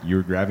own, like you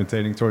were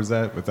gravitating towards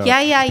that without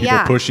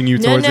people pushing you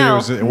towards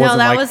it? It wasn't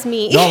that like, was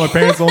me. No, my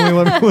parents only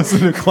let me listen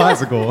to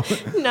classical.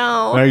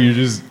 No, you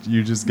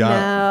just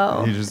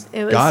got it.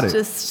 It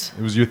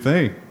was your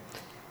thing.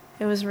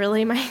 It was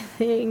really my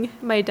thing.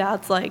 My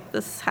dad's like,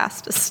 this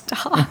has to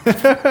stop.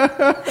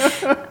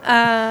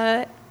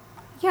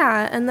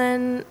 Yeah, and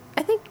then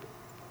I think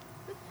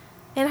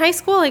in high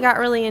school I got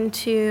really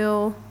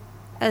into,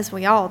 as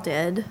we all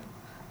did,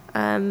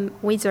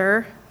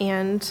 Weezer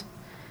and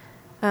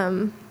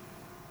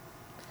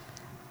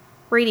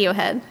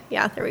Radiohead.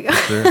 Yeah, there we go.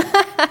 Sure.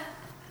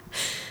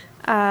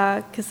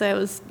 Because I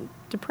was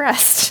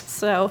depressed,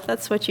 so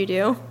that's what you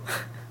do.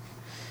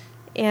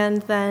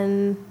 And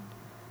then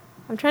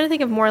I'm trying to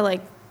think of more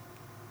like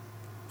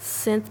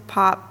synth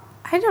pop.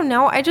 I don't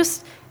know. I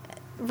just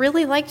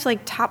really liked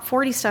like top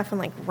 40 stuff and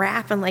like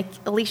rap and like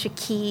Alicia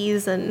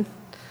Keys and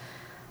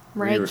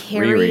Mariah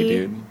Carey. Riri,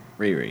 dude.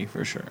 Riri,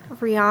 for sure.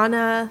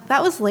 Rihanna.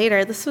 That was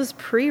later. This was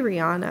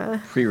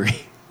pre-Rihanna.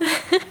 Riri.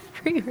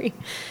 Riri.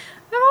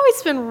 I've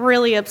always been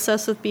really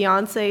obsessed with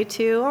Beyonce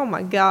too. Oh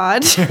my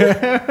God.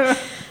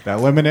 That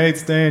Lemonade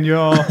stand,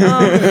 y'all.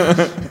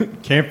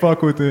 Can't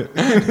fuck with it.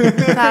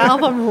 That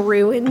album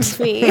ruined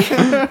me.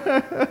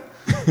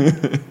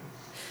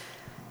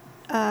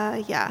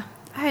 Yeah.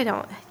 I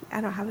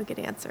don't have a good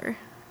answer.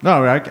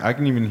 No, I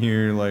can even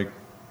hear like,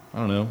 I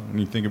don't know, when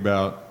you think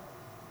about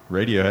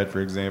Radiohead, for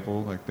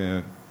example, like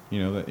the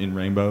In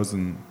Rainbows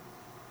and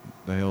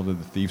the Hail to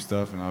the Thief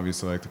stuff, and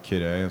obviously like the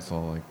Kid A, it's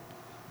all like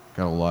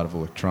got a lot of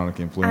electronic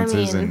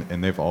influences,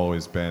 and they've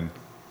always been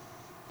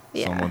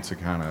someone to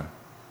kind of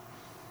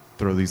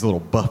throw these little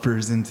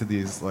buffers into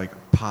these like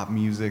pop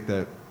music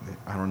that,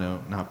 I don't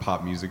know, not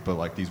pop music, but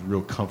like these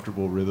real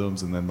comfortable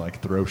rhythms, and then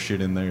like throw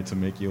shit in there to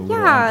make you a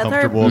little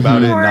uncomfortable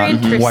about it,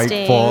 and not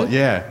quite fall.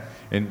 Yeah,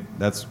 and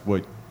that's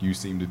what you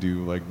seem to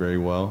do like very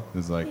well.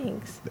 Is like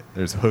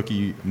there's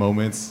hooky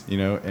moments,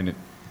 and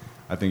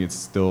I think it's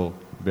still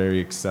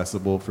very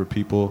accessible for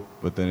people,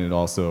 but then it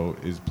also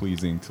is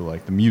pleasing to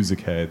like the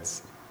music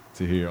heads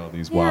to hear all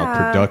these wild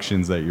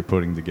productions that you're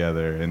putting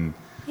together. And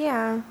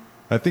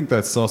I think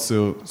that's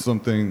also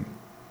something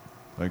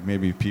like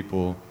maybe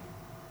people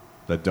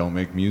that don't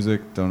make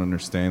music don't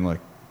understand like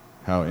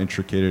how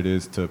intricate it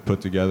is to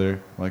put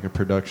together like a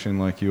production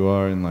like you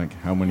are, and like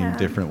how many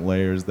different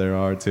layers there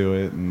are to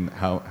it, and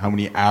how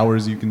many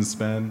hours you can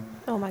spend.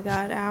 Oh my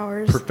God,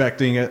 hours.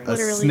 Perfecting a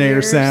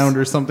snare sound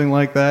or something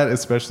like that,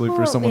 especially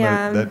for someone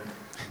that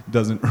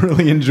doesn't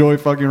really enjoy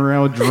fucking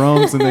around with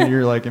drums, and then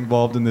you're like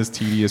involved in this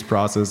tedious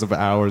process of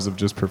hours of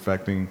just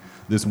perfecting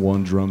this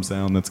one drum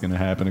sound that's going to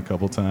happen a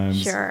couple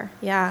times. Sure,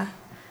 yeah.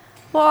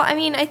 Well, I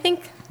mean, I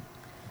think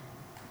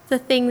the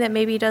thing that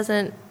maybe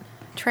doesn't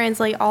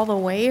translate all the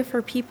way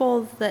for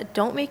people that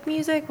don't make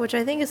music, which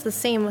I think is the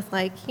same with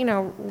like,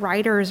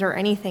 writers or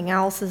anything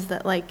else, is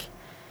that like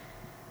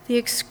the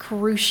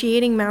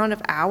excruciating amount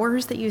of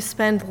hours that you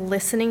spend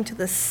listening to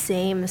the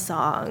same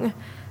song.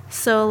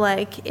 So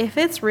like if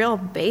it's real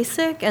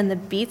basic and the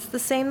beat's the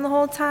same the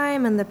whole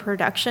time and the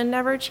production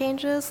never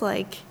changes,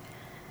 like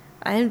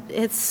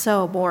it's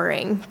so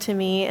boring to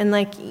me. And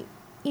like,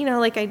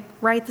 like I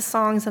write the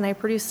songs and I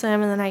produce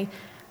them and then I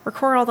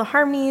record all the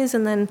harmonies,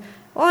 and then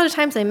a lot of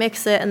times I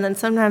mix it, and then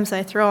sometimes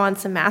I throw on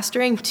some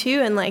mastering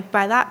too, and like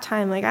by that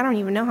time, like I don't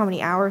even know how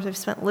many hours I've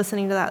spent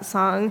listening to that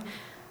song.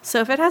 So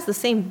if it has the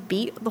same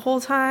beat the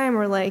whole time,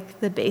 or like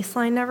the bass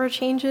line never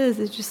changes,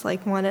 it's just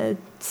like want to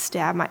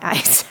stab my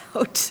eyes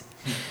out.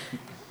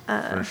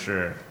 For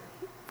sure.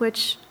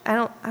 Which I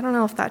don't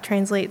know if that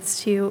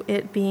translates to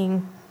it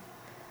being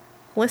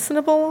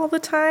listenable all the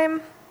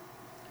time.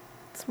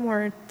 It's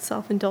more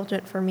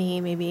self-indulgent for me,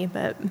 maybe,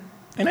 but.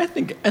 And I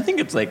think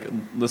it's like,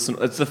 listen,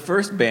 it's the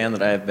first band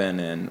that I've been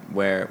in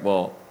where,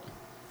 well,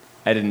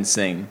 I didn't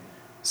sing,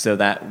 so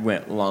that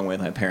went along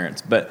with my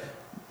parents, but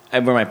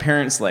where my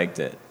parents liked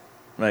it.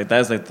 Like that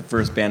was like the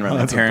first band where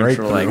my parents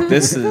were like,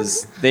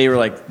 they were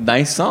like,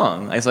 nice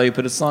song. I saw you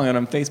put a song out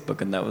on Facebook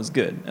and that was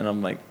good. And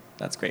I'm like,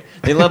 That's great.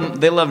 They love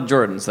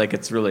Jordans. Like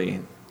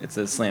it's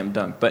a slam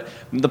dunk. But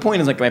the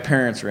point is, like, my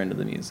parents are into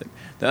the music.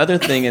 The other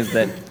thing is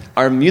that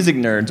our music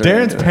nerds are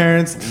Darren's into it.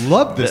 parents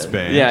love this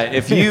band. Yeah,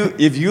 if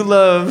you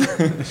love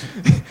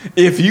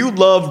if you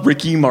love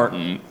Ricky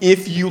Martin,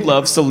 if you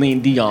love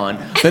Celine Dion,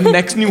 the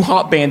next new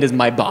hot band is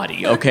My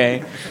Body.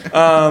 Okay,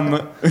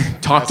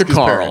 talk to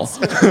Carl.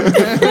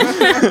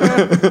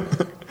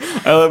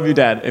 I love you,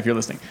 Dad, if you're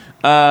listening.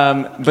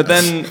 But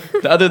then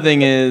the other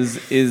thing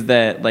is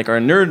that, like, our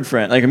nerd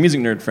friend, like our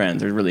music nerd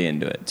friends, are really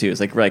into it too. It's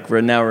like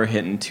we're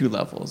hitting 2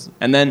 levels,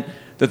 and then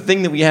the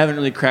thing that we haven't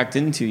really cracked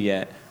into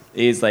yet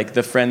is like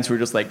the friends who are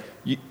just like,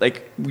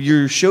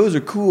 your shows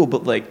are cool,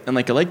 but like, and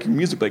like I like your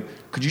music, but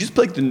like, could you just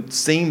play like the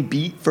same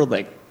beat for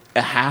like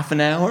a half an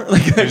hour?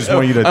 Like, I just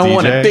want you to I DJ.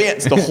 want to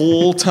dance the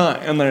whole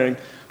time, and they're like,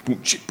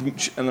 boom,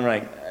 and they're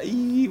like,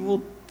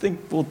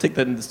 we'll take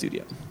that in the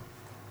studio.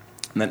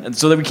 And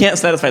so that we can't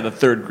satisfy the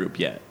third group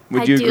yet.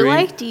 Would you agree? I do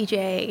like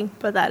DJ,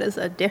 but that is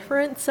a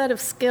different set of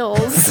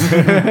skills.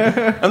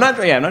 I'm not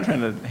trying to hate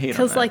on that.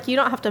 Because like you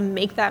don't have to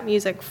make that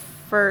music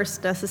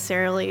first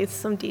necessarily.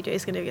 Some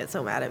DJ's gonna get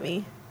so mad at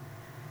me.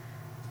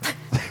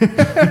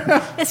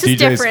 It's just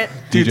different.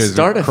 Dude, DJs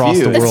start a across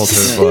few. the world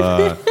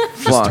have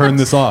just turned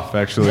this off.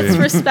 Actually, It's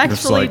respectfully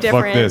just like,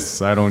 different. Fuck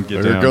this. I don't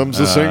get Here down. comes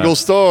a single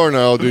star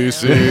now,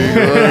 DC.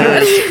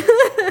 Right.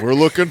 We're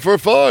looking for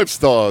 5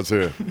 stars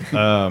here.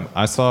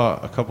 I saw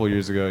a couple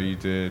years ago you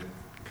did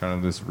kind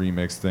of this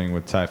remix thing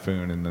with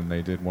Typhoon, and then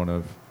they did one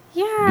of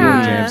your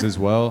jams as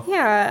well.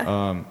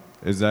 Yeah.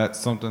 Is that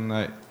something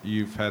that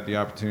you've had the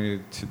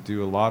opportunity to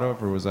do a lot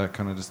of, or was that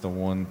kind of just a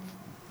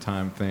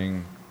one-time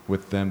thing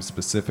with them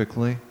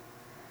specifically?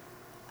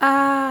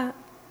 I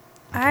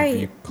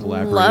you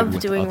collaborated love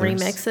with doing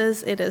others?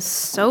 remixes. It is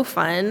so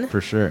fun.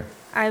 For sure.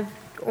 I've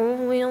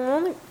only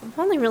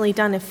really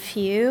done a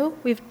few.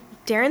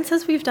 Darren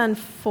says we've done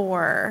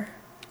 4.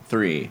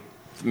 3,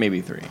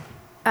 maybe 3.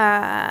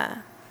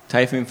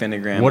 Typhoon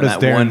Pentagram. What and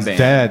does that one Darren's band.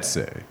 dad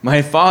say?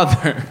 My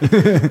father.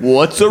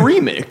 What's a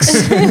remix?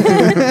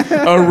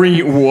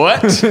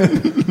 What?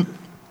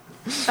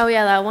 Oh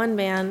yeah, that one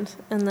band,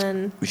 and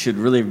then We should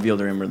really be able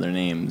to remember their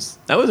names.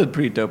 That was a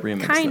pretty dope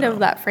remix. kind though. of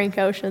that Frank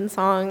Ocean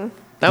song.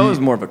 That was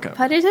more of a cover.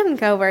 But it didn't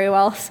go very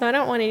well, so I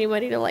don't want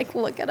anybody to like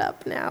look it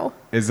up now.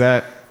 Is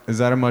that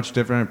a much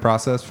different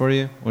process for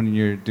you when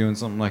you're doing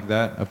something like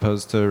that,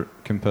 opposed to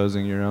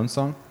composing your own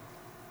song?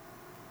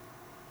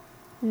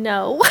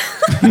 No.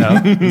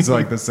 No, it's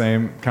like the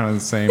same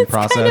process,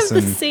 kind of the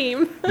and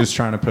same. just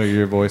trying to put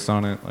your voice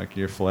on it, like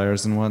your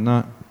flares and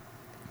whatnot.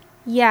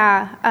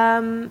 Yeah,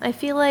 I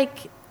feel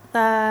like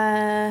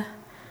the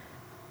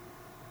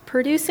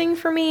producing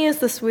for me is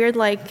this weird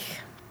like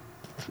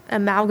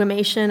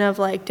amalgamation of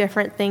like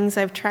different things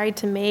I've tried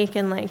to make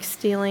and like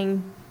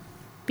stealing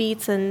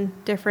beats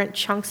and different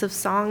chunks of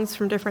songs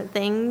from different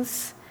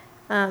things.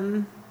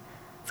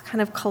 It's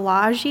kind of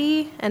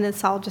collagey, and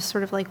it's all just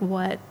sort of like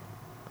what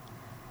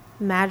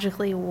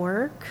magically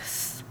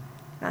works.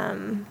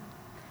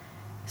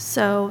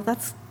 So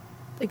that's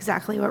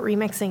exactly what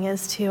remixing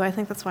is too. I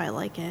think that's why I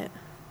like it.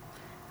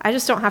 I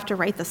just don't have to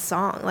write the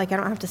song. Like I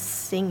don't have to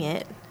sing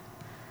it.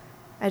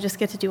 I just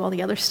get to do all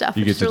the other stuff.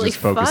 You which get is to really just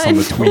focus fun.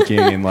 on the tweaking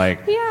and like,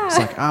 Yeah. it's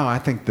like, oh, I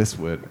think this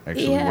would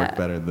actually Yeah. work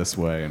better this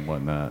way and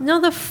whatnot. No,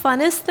 the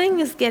funnest thing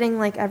is getting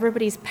like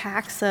everybody's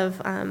packs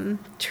of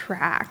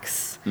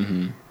tracks.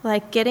 Mm-hmm.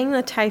 Like getting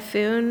the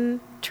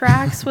Typhoon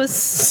tracks was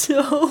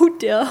so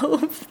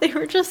dope. They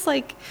were just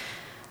like,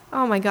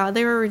 oh my god,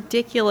 they were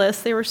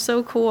ridiculous. They were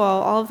so cool.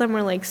 All of them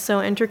were like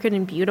so intricate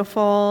and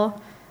beautiful.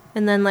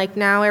 And then like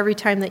now every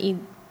time that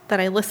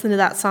I listen to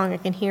that song, I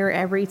can hear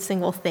every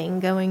single thing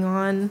going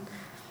on.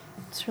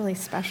 It's really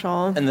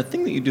special. And the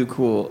thing that you do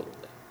cool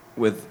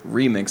with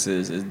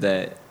remixes is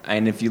that,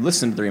 and if you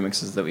listen to the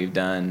remixes that we've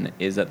done,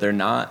 is that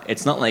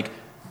it's not like,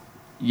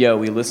 yo,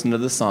 we listened to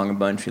this song a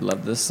bunch, we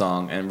love this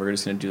song, and we're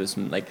just going to do this,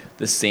 like,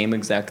 the same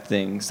exact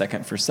thing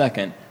second for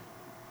second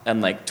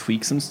and, like,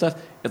 tweak some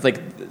stuff. It's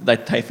like,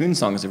 that Typhoon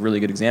song is a really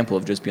good example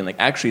of just being like,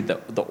 actually,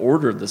 the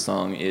order of the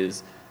song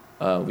is,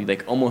 we,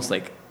 like, almost,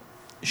 like,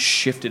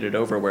 shifted it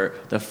over where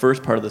the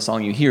first part of the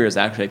song you hear is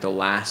actually, like, the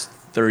last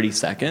 30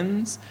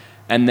 seconds,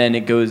 and then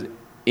it goes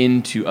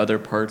into other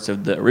parts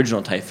of the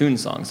original Typhoon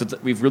song. So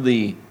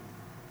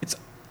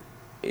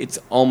it's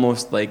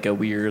almost like a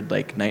weird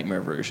like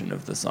nightmare version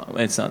of the song.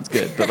 It sounds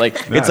good, but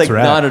like it's like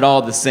rad. not at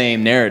all the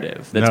same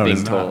narrative that's No, being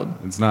it's told.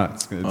 Not. It's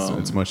not.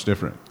 It's much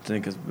different. I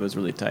think it was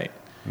really tight.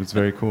 It's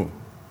very cool.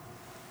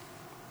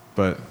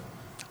 But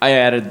I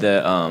added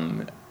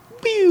the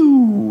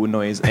pew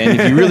noise, and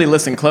if you really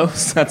listen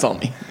close, that's all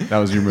me. that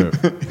was your move.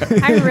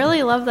 I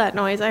really love that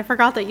noise. I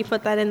forgot that you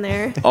put that in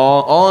there.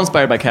 All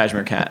inspired by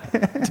Cashmere Cat,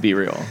 to be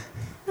real.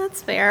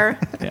 That's fair.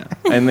 Yeah,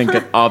 and then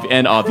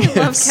and obvious.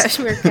 I love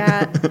Cashmere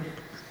Cat.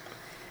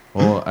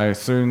 Well, I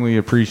certainly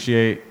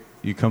appreciate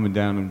you coming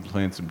down and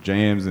playing some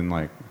jams and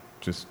like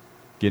just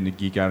getting to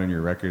geek out on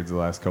your records the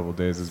last couple of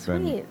days has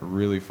been Sweet.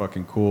 really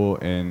fucking cool.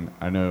 And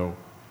I know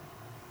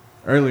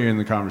earlier in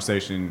the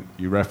conversation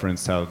you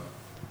referenced how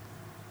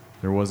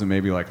there wasn't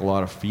maybe like a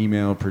lot of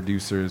female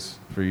producers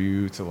for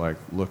you to like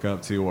look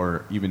up to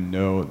or even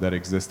know that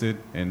existed.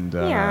 And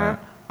Yeah.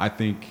 I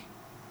think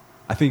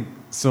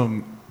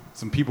some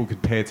people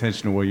could pay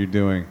attention to what you're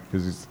doing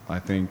because I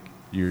think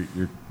you're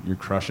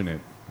crushing it.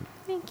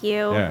 Thank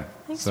you. Yeah.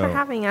 Thanks So, for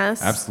having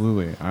us.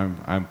 Absolutely.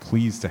 I'm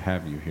pleased to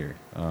have you here.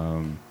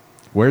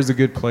 Where's a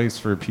good place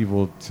for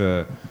people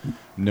to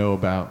know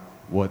about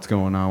what's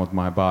going on with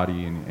my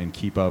body and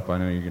keep up? I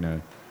know you're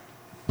gonna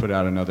put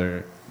out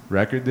another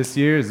record this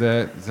year. Is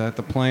that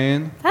the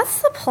plan?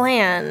 That's the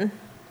plan.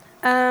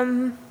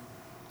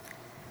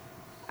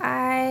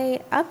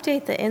 I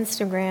update the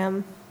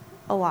Instagram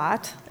a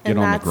lot. Get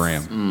on the that's-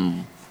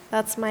 gram.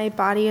 That's my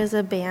body as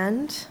a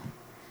band.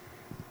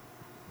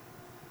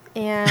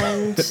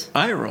 And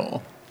Eye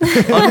roll.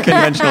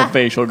 Unconventional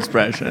facial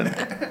expression.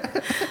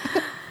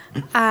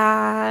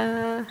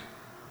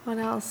 what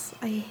else?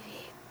 I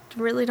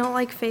really don't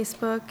like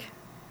Facebook.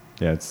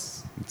 Yeah,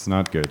 it's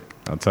not good.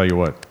 I'll tell you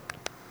what.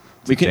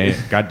 We can.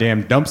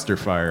 Goddamn dumpster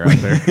fire out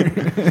there.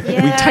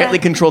 Yeah. We tightly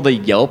control the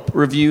Yelp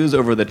reviews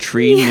over the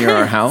tree near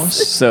our house.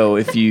 So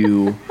if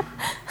you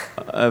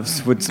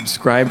would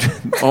subscribe to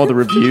all the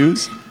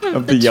reviews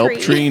of the Yelp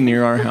tree. tree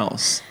near our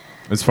house.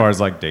 As far as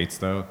like dates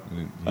though,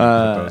 you put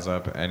those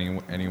up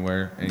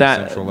anywhere, any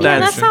that- central that-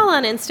 Yeah, location? that's all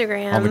on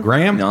Instagram. On the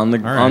gram? On the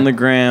All right. on the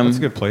gram. That's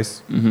a good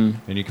place. Mm-hmm.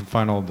 And you can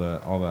find all the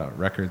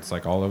records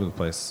like all over the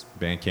place.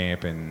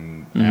 Bandcamp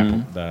and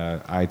Apple,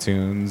 the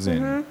iTunes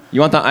and You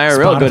want the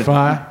IRL?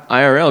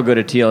 Spotify. Go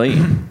to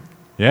TLE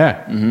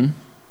yeah.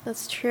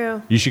 That's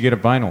true. You should get a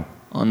vinyl.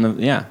 on the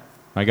yeah.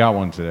 I got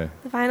one today.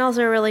 The vinyls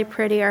are really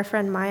pretty. Our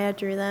friend Maya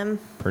drew them.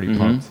 Pretty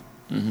pumped.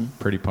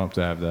 Pretty pumped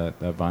to have that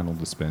vinyl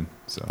to spin.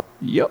 So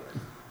Yep.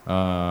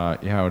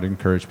 yeah, I would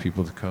encourage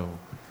people to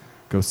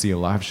go see a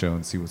live show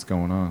and see what's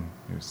going on.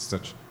 It was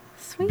such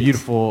Sweet.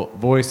 beautiful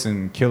voice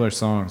and killer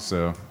songs.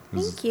 So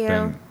this Thank has you.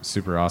 been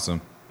super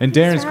awesome. And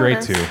Darren's for great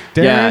having too. us.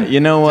 Yeah. Darren, You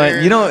know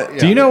what? You know.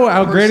 do you know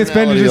how great it's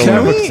been to just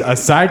have Personality a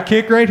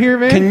sidekick right here,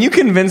 man? Can you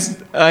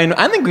convince?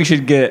 I think we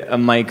should get a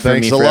mic for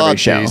Thanks me a for lot, every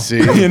show. JC.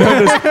 You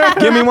know, just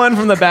give me one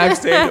from the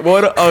backstage.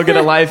 I'll get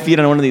a live feed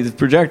on one of these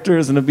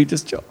projectors, and it'll be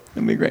just chill.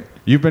 It'll be great.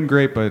 You've been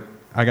great, but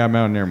I got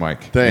Mountaineer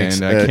Mike. Thanks.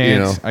 And I can't, you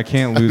know, I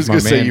can't I lose was my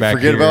gonna man say, you back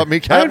forget here. about me, I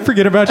Captain? didn't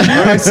forget about you.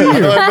 I see I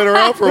you. know I've been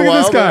around for a Look at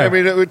while. this guy. But,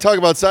 I mean, we talk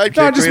about sidekicks.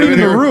 No, just leave him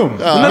in the room.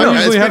 I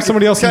usually have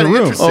somebody else in the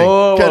room.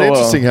 Oh, Kind of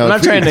interesting how I'm it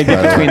not trying to feels, get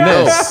by the way. between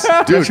this.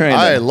 I'm Dude, trying to-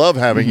 I love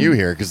having you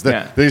here because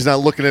Yeah. he's not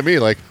looking at me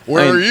like,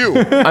 where I- are you?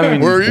 I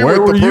mean, Where are you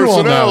Where with were the you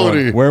on that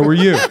personality? one? Where were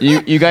you?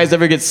 You guys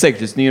ever get sick?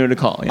 Just need to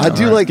call. You know? I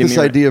do like Give this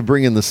me a- idea of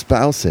bringing the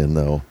spouse in,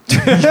 though,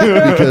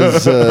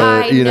 because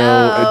I you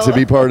know, know. to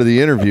be part of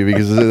the interview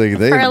because they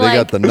For, got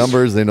like, the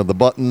numbers, they know the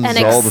buttons,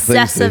 An all the things. to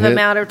excessive hit.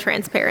 amount of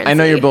transparency. I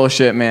know you're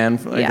bullshit, man.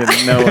 Like, Yeah.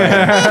 No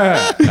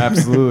way.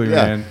 Absolutely,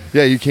 Yeah, man.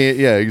 yeah, you can't.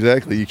 Yeah,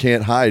 exactly. You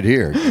can't hide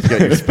here. You got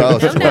your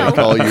spouse to No.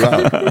 call you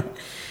out. All right.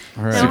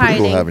 No Super cool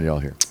hiding. having y'all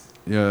here.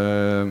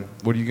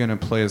 What are you gonna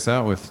play us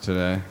out with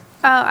today?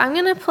 Oh, I'm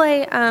gonna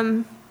play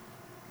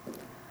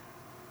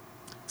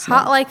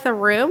Hot Like the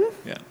Room.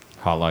 Yeah.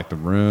 Hot Like the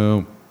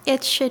Room.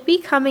 It should be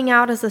coming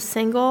out as a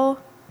single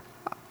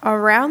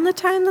around the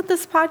time that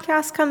this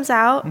podcast comes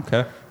out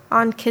Okay.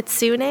 on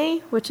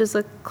Kitsune, which is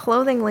a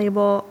clothing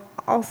label,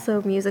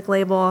 also music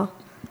label,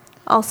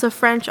 also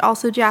French,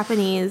 also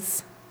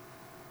Japanese.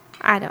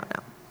 I don't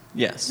know.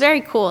 Yes.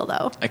 Very cool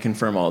though. I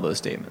confirm all those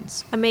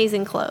statements.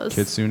 Amazing clothes.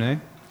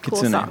 Kitsune. Cool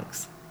Kitsune.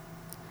 songs.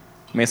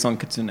 Maison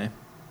Kitsune.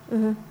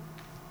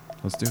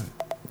 Let's do it.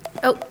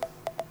 Oh.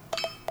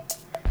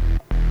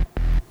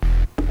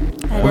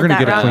 I We're did gonna that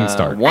get a wrong. clean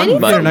start. I One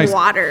need button. some Nice.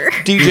 water.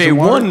 DJ some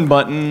water? One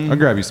Button. I'll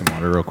grab you some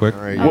water real quick.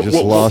 All right, you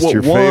just lost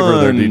your One favor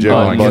there, DJ. Oh,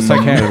 I One guess I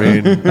Button. can't. I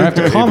mean, I have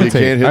to if commentate. you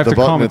can't hit I have the to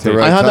button at the commentate.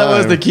 right I thought that was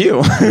time, the cue.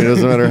 It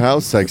doesn't matter how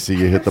sexy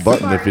you hit the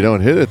button. If you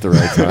don't hit it at the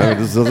right time, it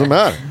just doesn't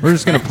matter. We're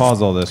just gonna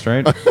pause all this,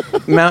 right?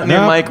 Mountaineer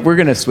No. Mike, we're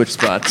gonna switch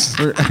spots.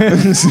 You're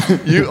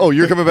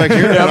coming back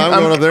here, and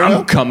I'm going up there I'm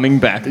now. coming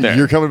back there.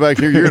 You're coming back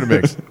here. You're gonna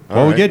mix.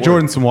 While we get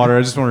Jordan some water,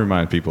 I just want to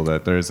remind people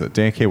that there's a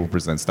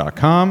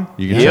DanCablePresents.com.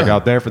 You can check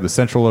out there for the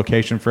central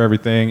location for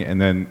everything, and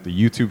then the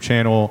YouTube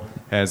channel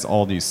has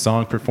all these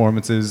song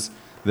performances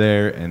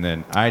there, and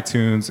then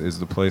iTunes is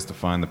the place to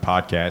find the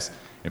podcast.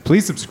 And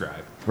please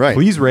subscribe. Right.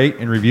 Please rate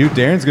and review.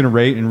 Darren's going to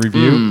rate and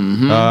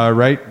review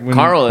right when,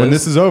 Carl when is.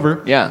 this is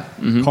over. Yeah.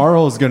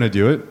 Carl is going to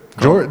do it.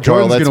 Carl, Jordan's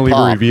going that's to leave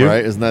pop, a review.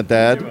 right? Isn't that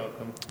Dad?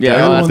 Yeah.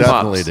 Everyone's that's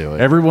Definitely pops. do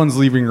it. Everyone's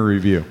leaving a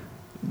review.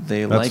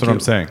 They That's like what it. I'm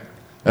saying.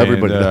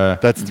 Everybody. And,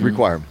 That's the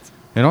requirement.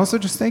 And also,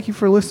 just thank you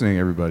for listening,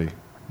 everybody.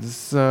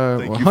 This you for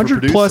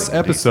 100 plus producing,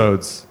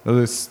 episodes of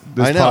this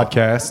I know. podcast,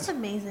 That's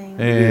amazing.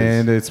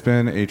 and it's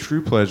been a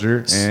true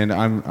pleasure. And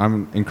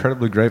I'm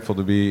incredibly grateful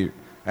to be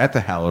at the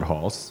Hallowed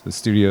Halls. The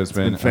studio has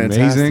been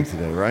Fantastic amazing,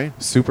 today,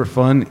 right? super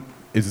fun.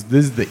 This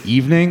is the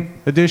evening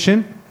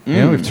edition. You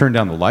know, we've turned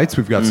down the lights.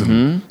 We've got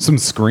some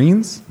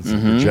screens,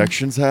 Some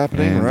projections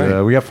happening, and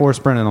right? we got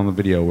Forrest Brennan on the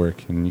video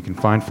work, and you can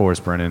find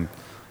Forrest Brennan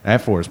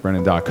at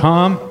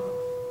forrestbrennan.com.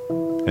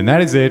 And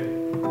that is it.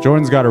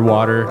 Jordan's got her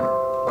water.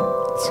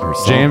 It's her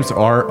song. Jams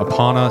are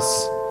upon us.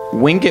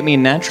 Wink at me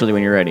naturally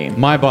when you're ready.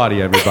 My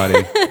body,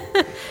 everybody.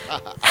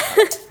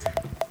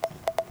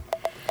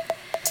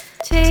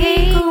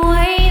 Take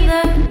away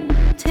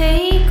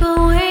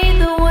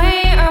the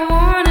way I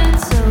wanted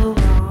so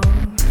long.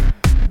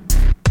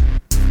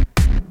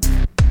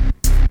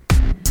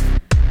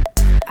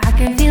 I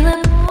can feel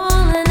it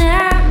pulling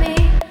at me.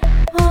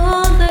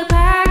 Hold the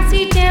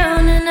backseat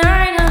down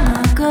tonight. I'm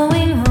not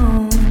going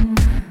home.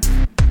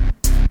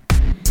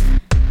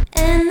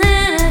 And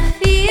then I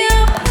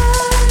feel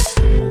hurt.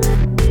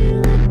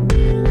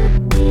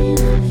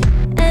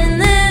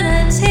 And then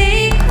I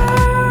take her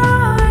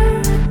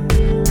arm.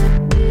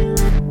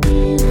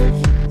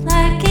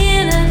 Like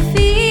in a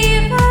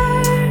fever.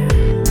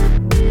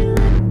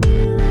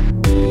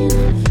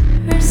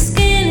 Her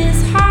skin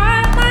is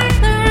hot like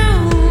the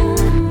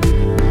room.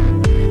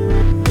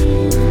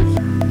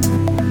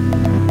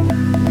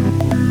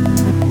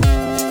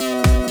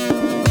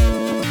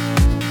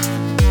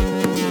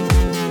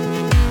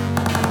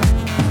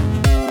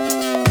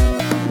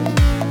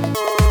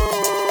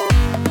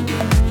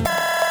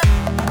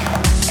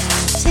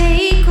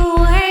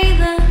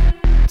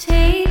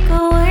 Take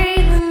away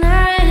the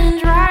night and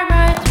drive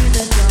right through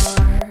the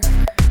dark.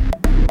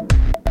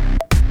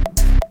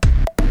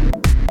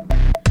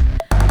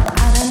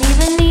 I don't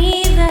even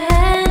need the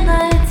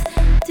headlights.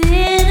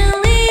 Didn't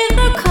leave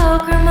the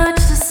coke or much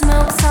to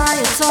smoke. Sorry,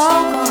 it's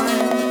all gone.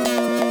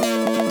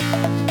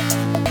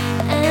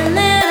 And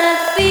then I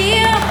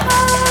feel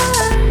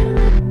hurt.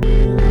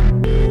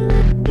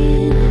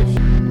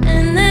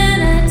 And then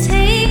I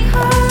take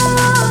her.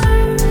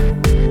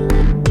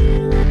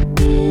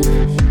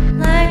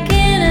 Like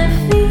in a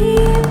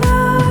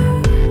fever.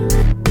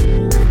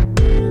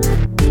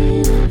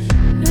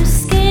 Her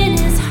skin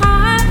is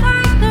hot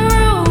like the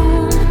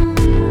room.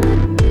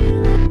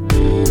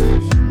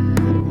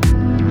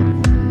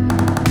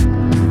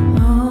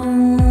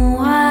 Oh,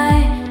 I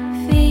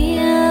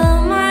feel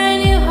my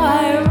new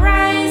heart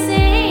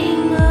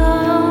rising.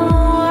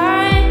 Oh,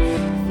 I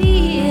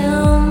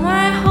feel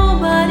my whole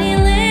body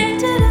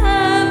lifted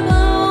up.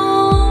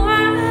 Oh, I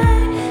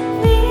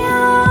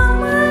feel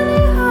my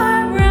new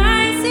heart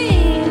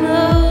rising.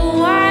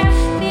 Oh, I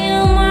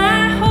feel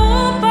my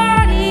whole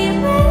body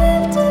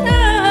lifted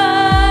up.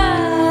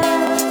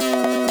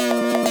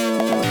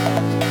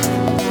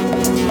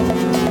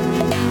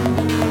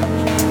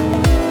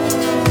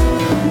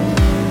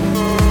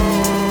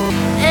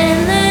 And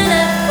then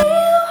I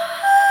feel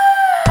hurt.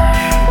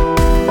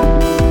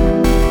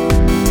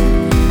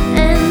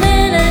 And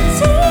then I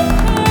take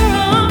her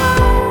arm.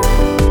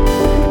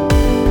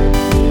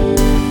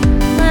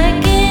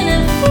 Like in a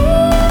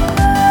fever.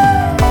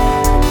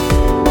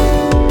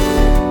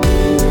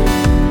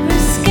 Her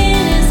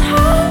skin is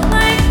hot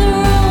like the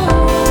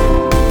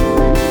room.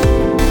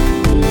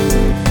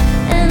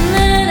 And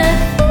then I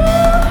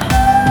feel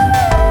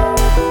hurt.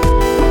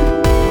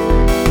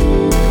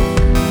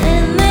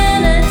 And then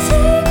I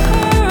take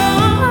her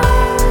arm.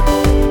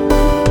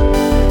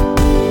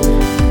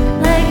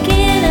 Like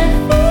in a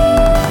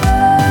fever.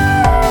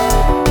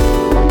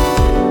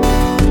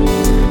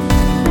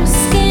 Her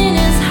skin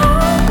is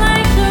hot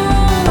like the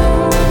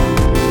room.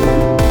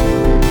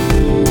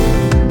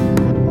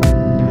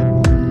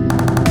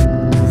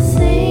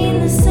 Saying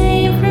the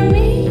same for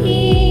me.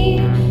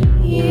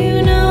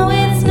 You know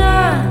it's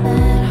not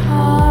that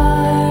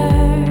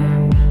hard.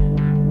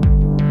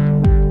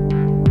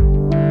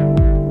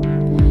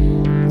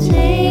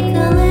 Take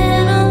a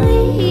little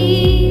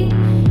lead.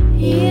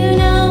 You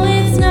know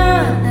it's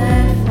not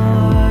that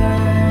far.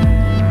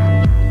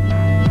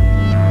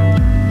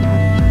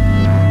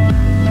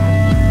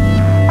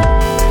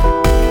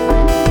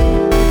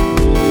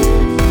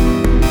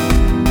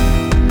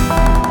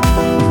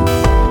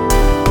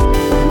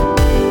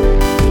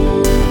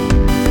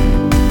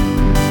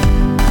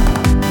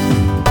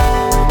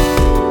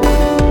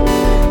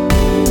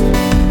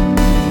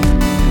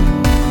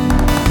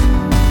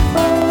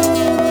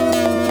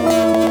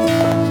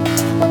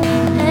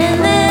 And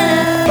then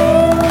I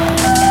feel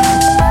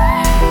hurt.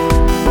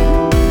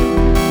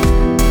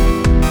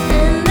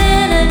 And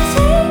then I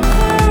take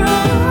her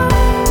arm.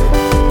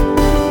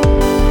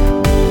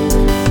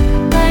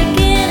 Like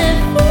in a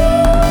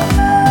fever.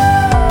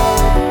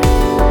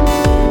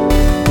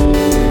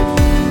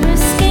 Her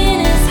skin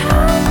is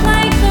hot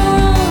like the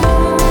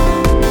room.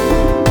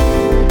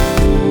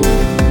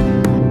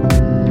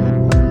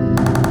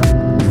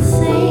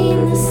 Saying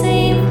the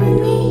same for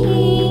me.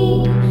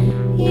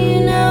 You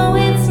know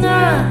it's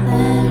not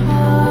that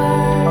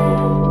hard.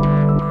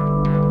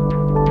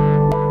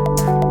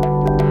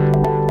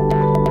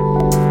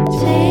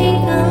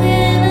 Take a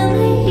little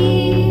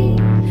lead.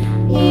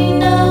 You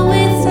know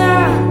it's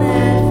not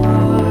that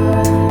far.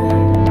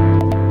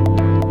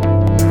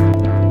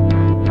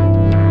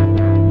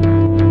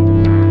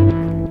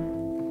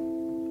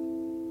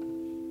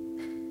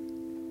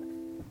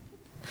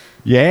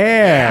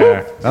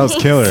 Yeah, that was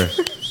killer.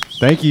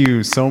 Thank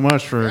you so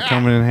much for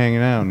coming and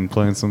hanging out and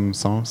playing some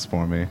songs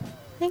for me.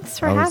 Thanks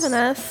for That was- having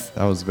us.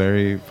 That was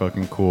very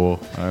fucking cool.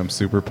 I'm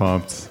super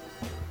pumped.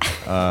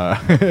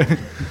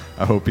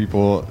 I hope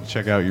people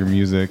check out your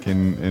music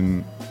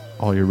and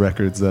all your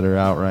records that are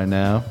out right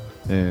now.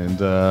 And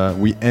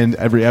we end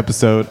every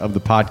episode of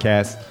the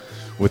podcast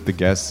with the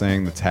guest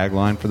saying the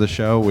tagline for the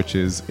show, which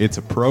is "It's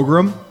a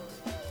program."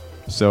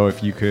 So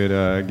if you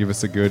could give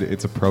us a good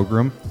 "It's a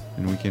program,"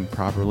 and we can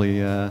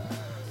properly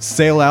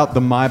sail out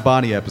the My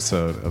Body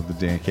episode of the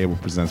Dan Cable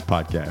Presents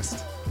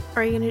podcast.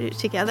 Are you going to do it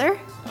together?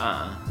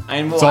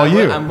 It's all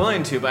you. I'm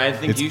willing to, but I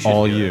think you It's should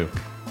all do you. it.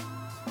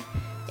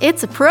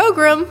 It's a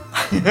program.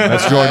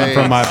 That's Jordan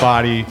from My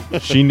Body.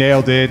 She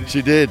nailed it.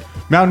 She did.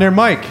 Mountaineer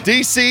Mike.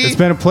 DC. It's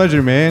been a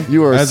pleasure, man.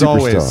 You are as a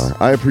superstar. always.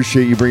 I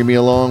appreciate you bringing me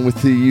along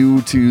with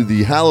you to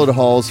the hallowed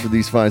halls for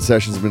these fine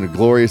sessions. It's been a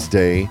glorious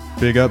day.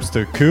 Big ups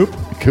to Coop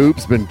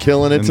Coop's been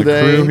killing it and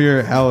today. the crew here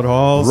at Hallowed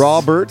Halls.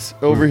 Robert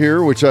over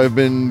here, which I've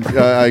been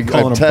I've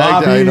Calling him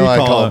tagged. Bobby, I know I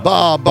call call him him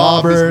Bob.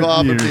 Bobbert. Is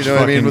Bob. You're You just know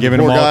what I fucking mean? With the giving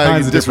poor him all guy,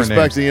 kinds of different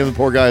names. disrespecting him. The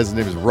poor guy, his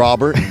name is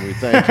Robert, and we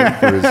thank him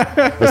for his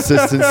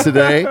assistance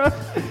today.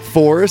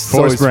 Forrest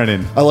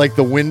Brennan. I like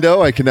the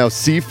window. I can now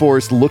see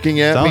Forrest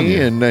looking at Telling me,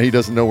 you. and he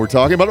doesn't know we're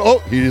talking about. Oh,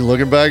 he's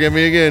looking back at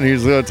me again.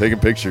 He's taking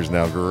pictures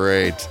now.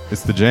 Great.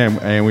 It's the jam,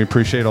 and we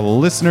appreciate all the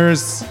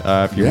listeners.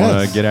 If you want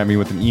Yes. to get at me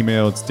with an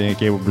email, it's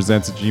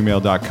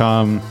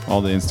dancablepresents@gmail.com.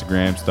 All the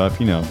Instagram stuff,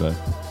 the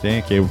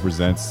Dan Cable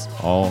Presents,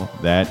 all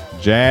that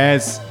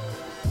jazz.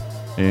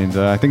 And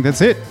I think that's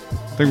it.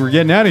 I think we're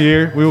getting out of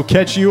here. We will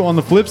catch you on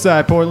the flip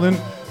side,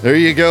 Portland. There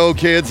you go,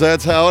 kids.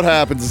 That's how it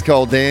happens. It's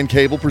called Dan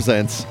Cable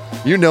Presents.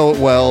 You know it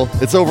well.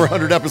 It's over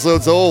 100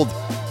 episodes old.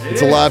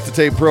 It's a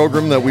live-to-tape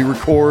program that we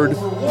record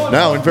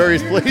now in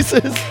various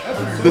places.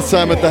 This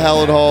time at the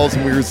Hallowed Halls,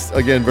 and we were,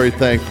 again, very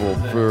thankful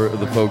for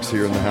the folks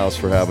here in the house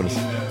for having us.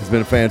 It's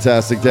been a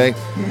fantastic day.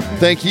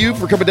 Thank you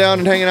for coming down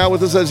and hanging out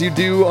with us as you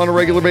do on a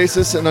regular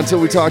basis. And until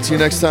we talk to you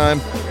next time,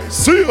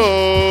 see ya!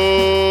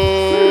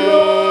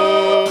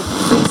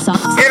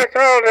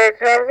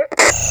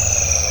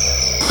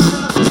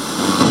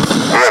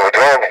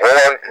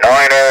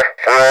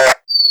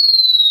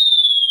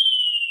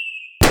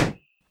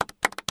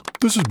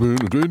 This has been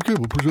a Dan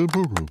Cable Present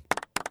program.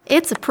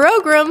 It's a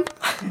program.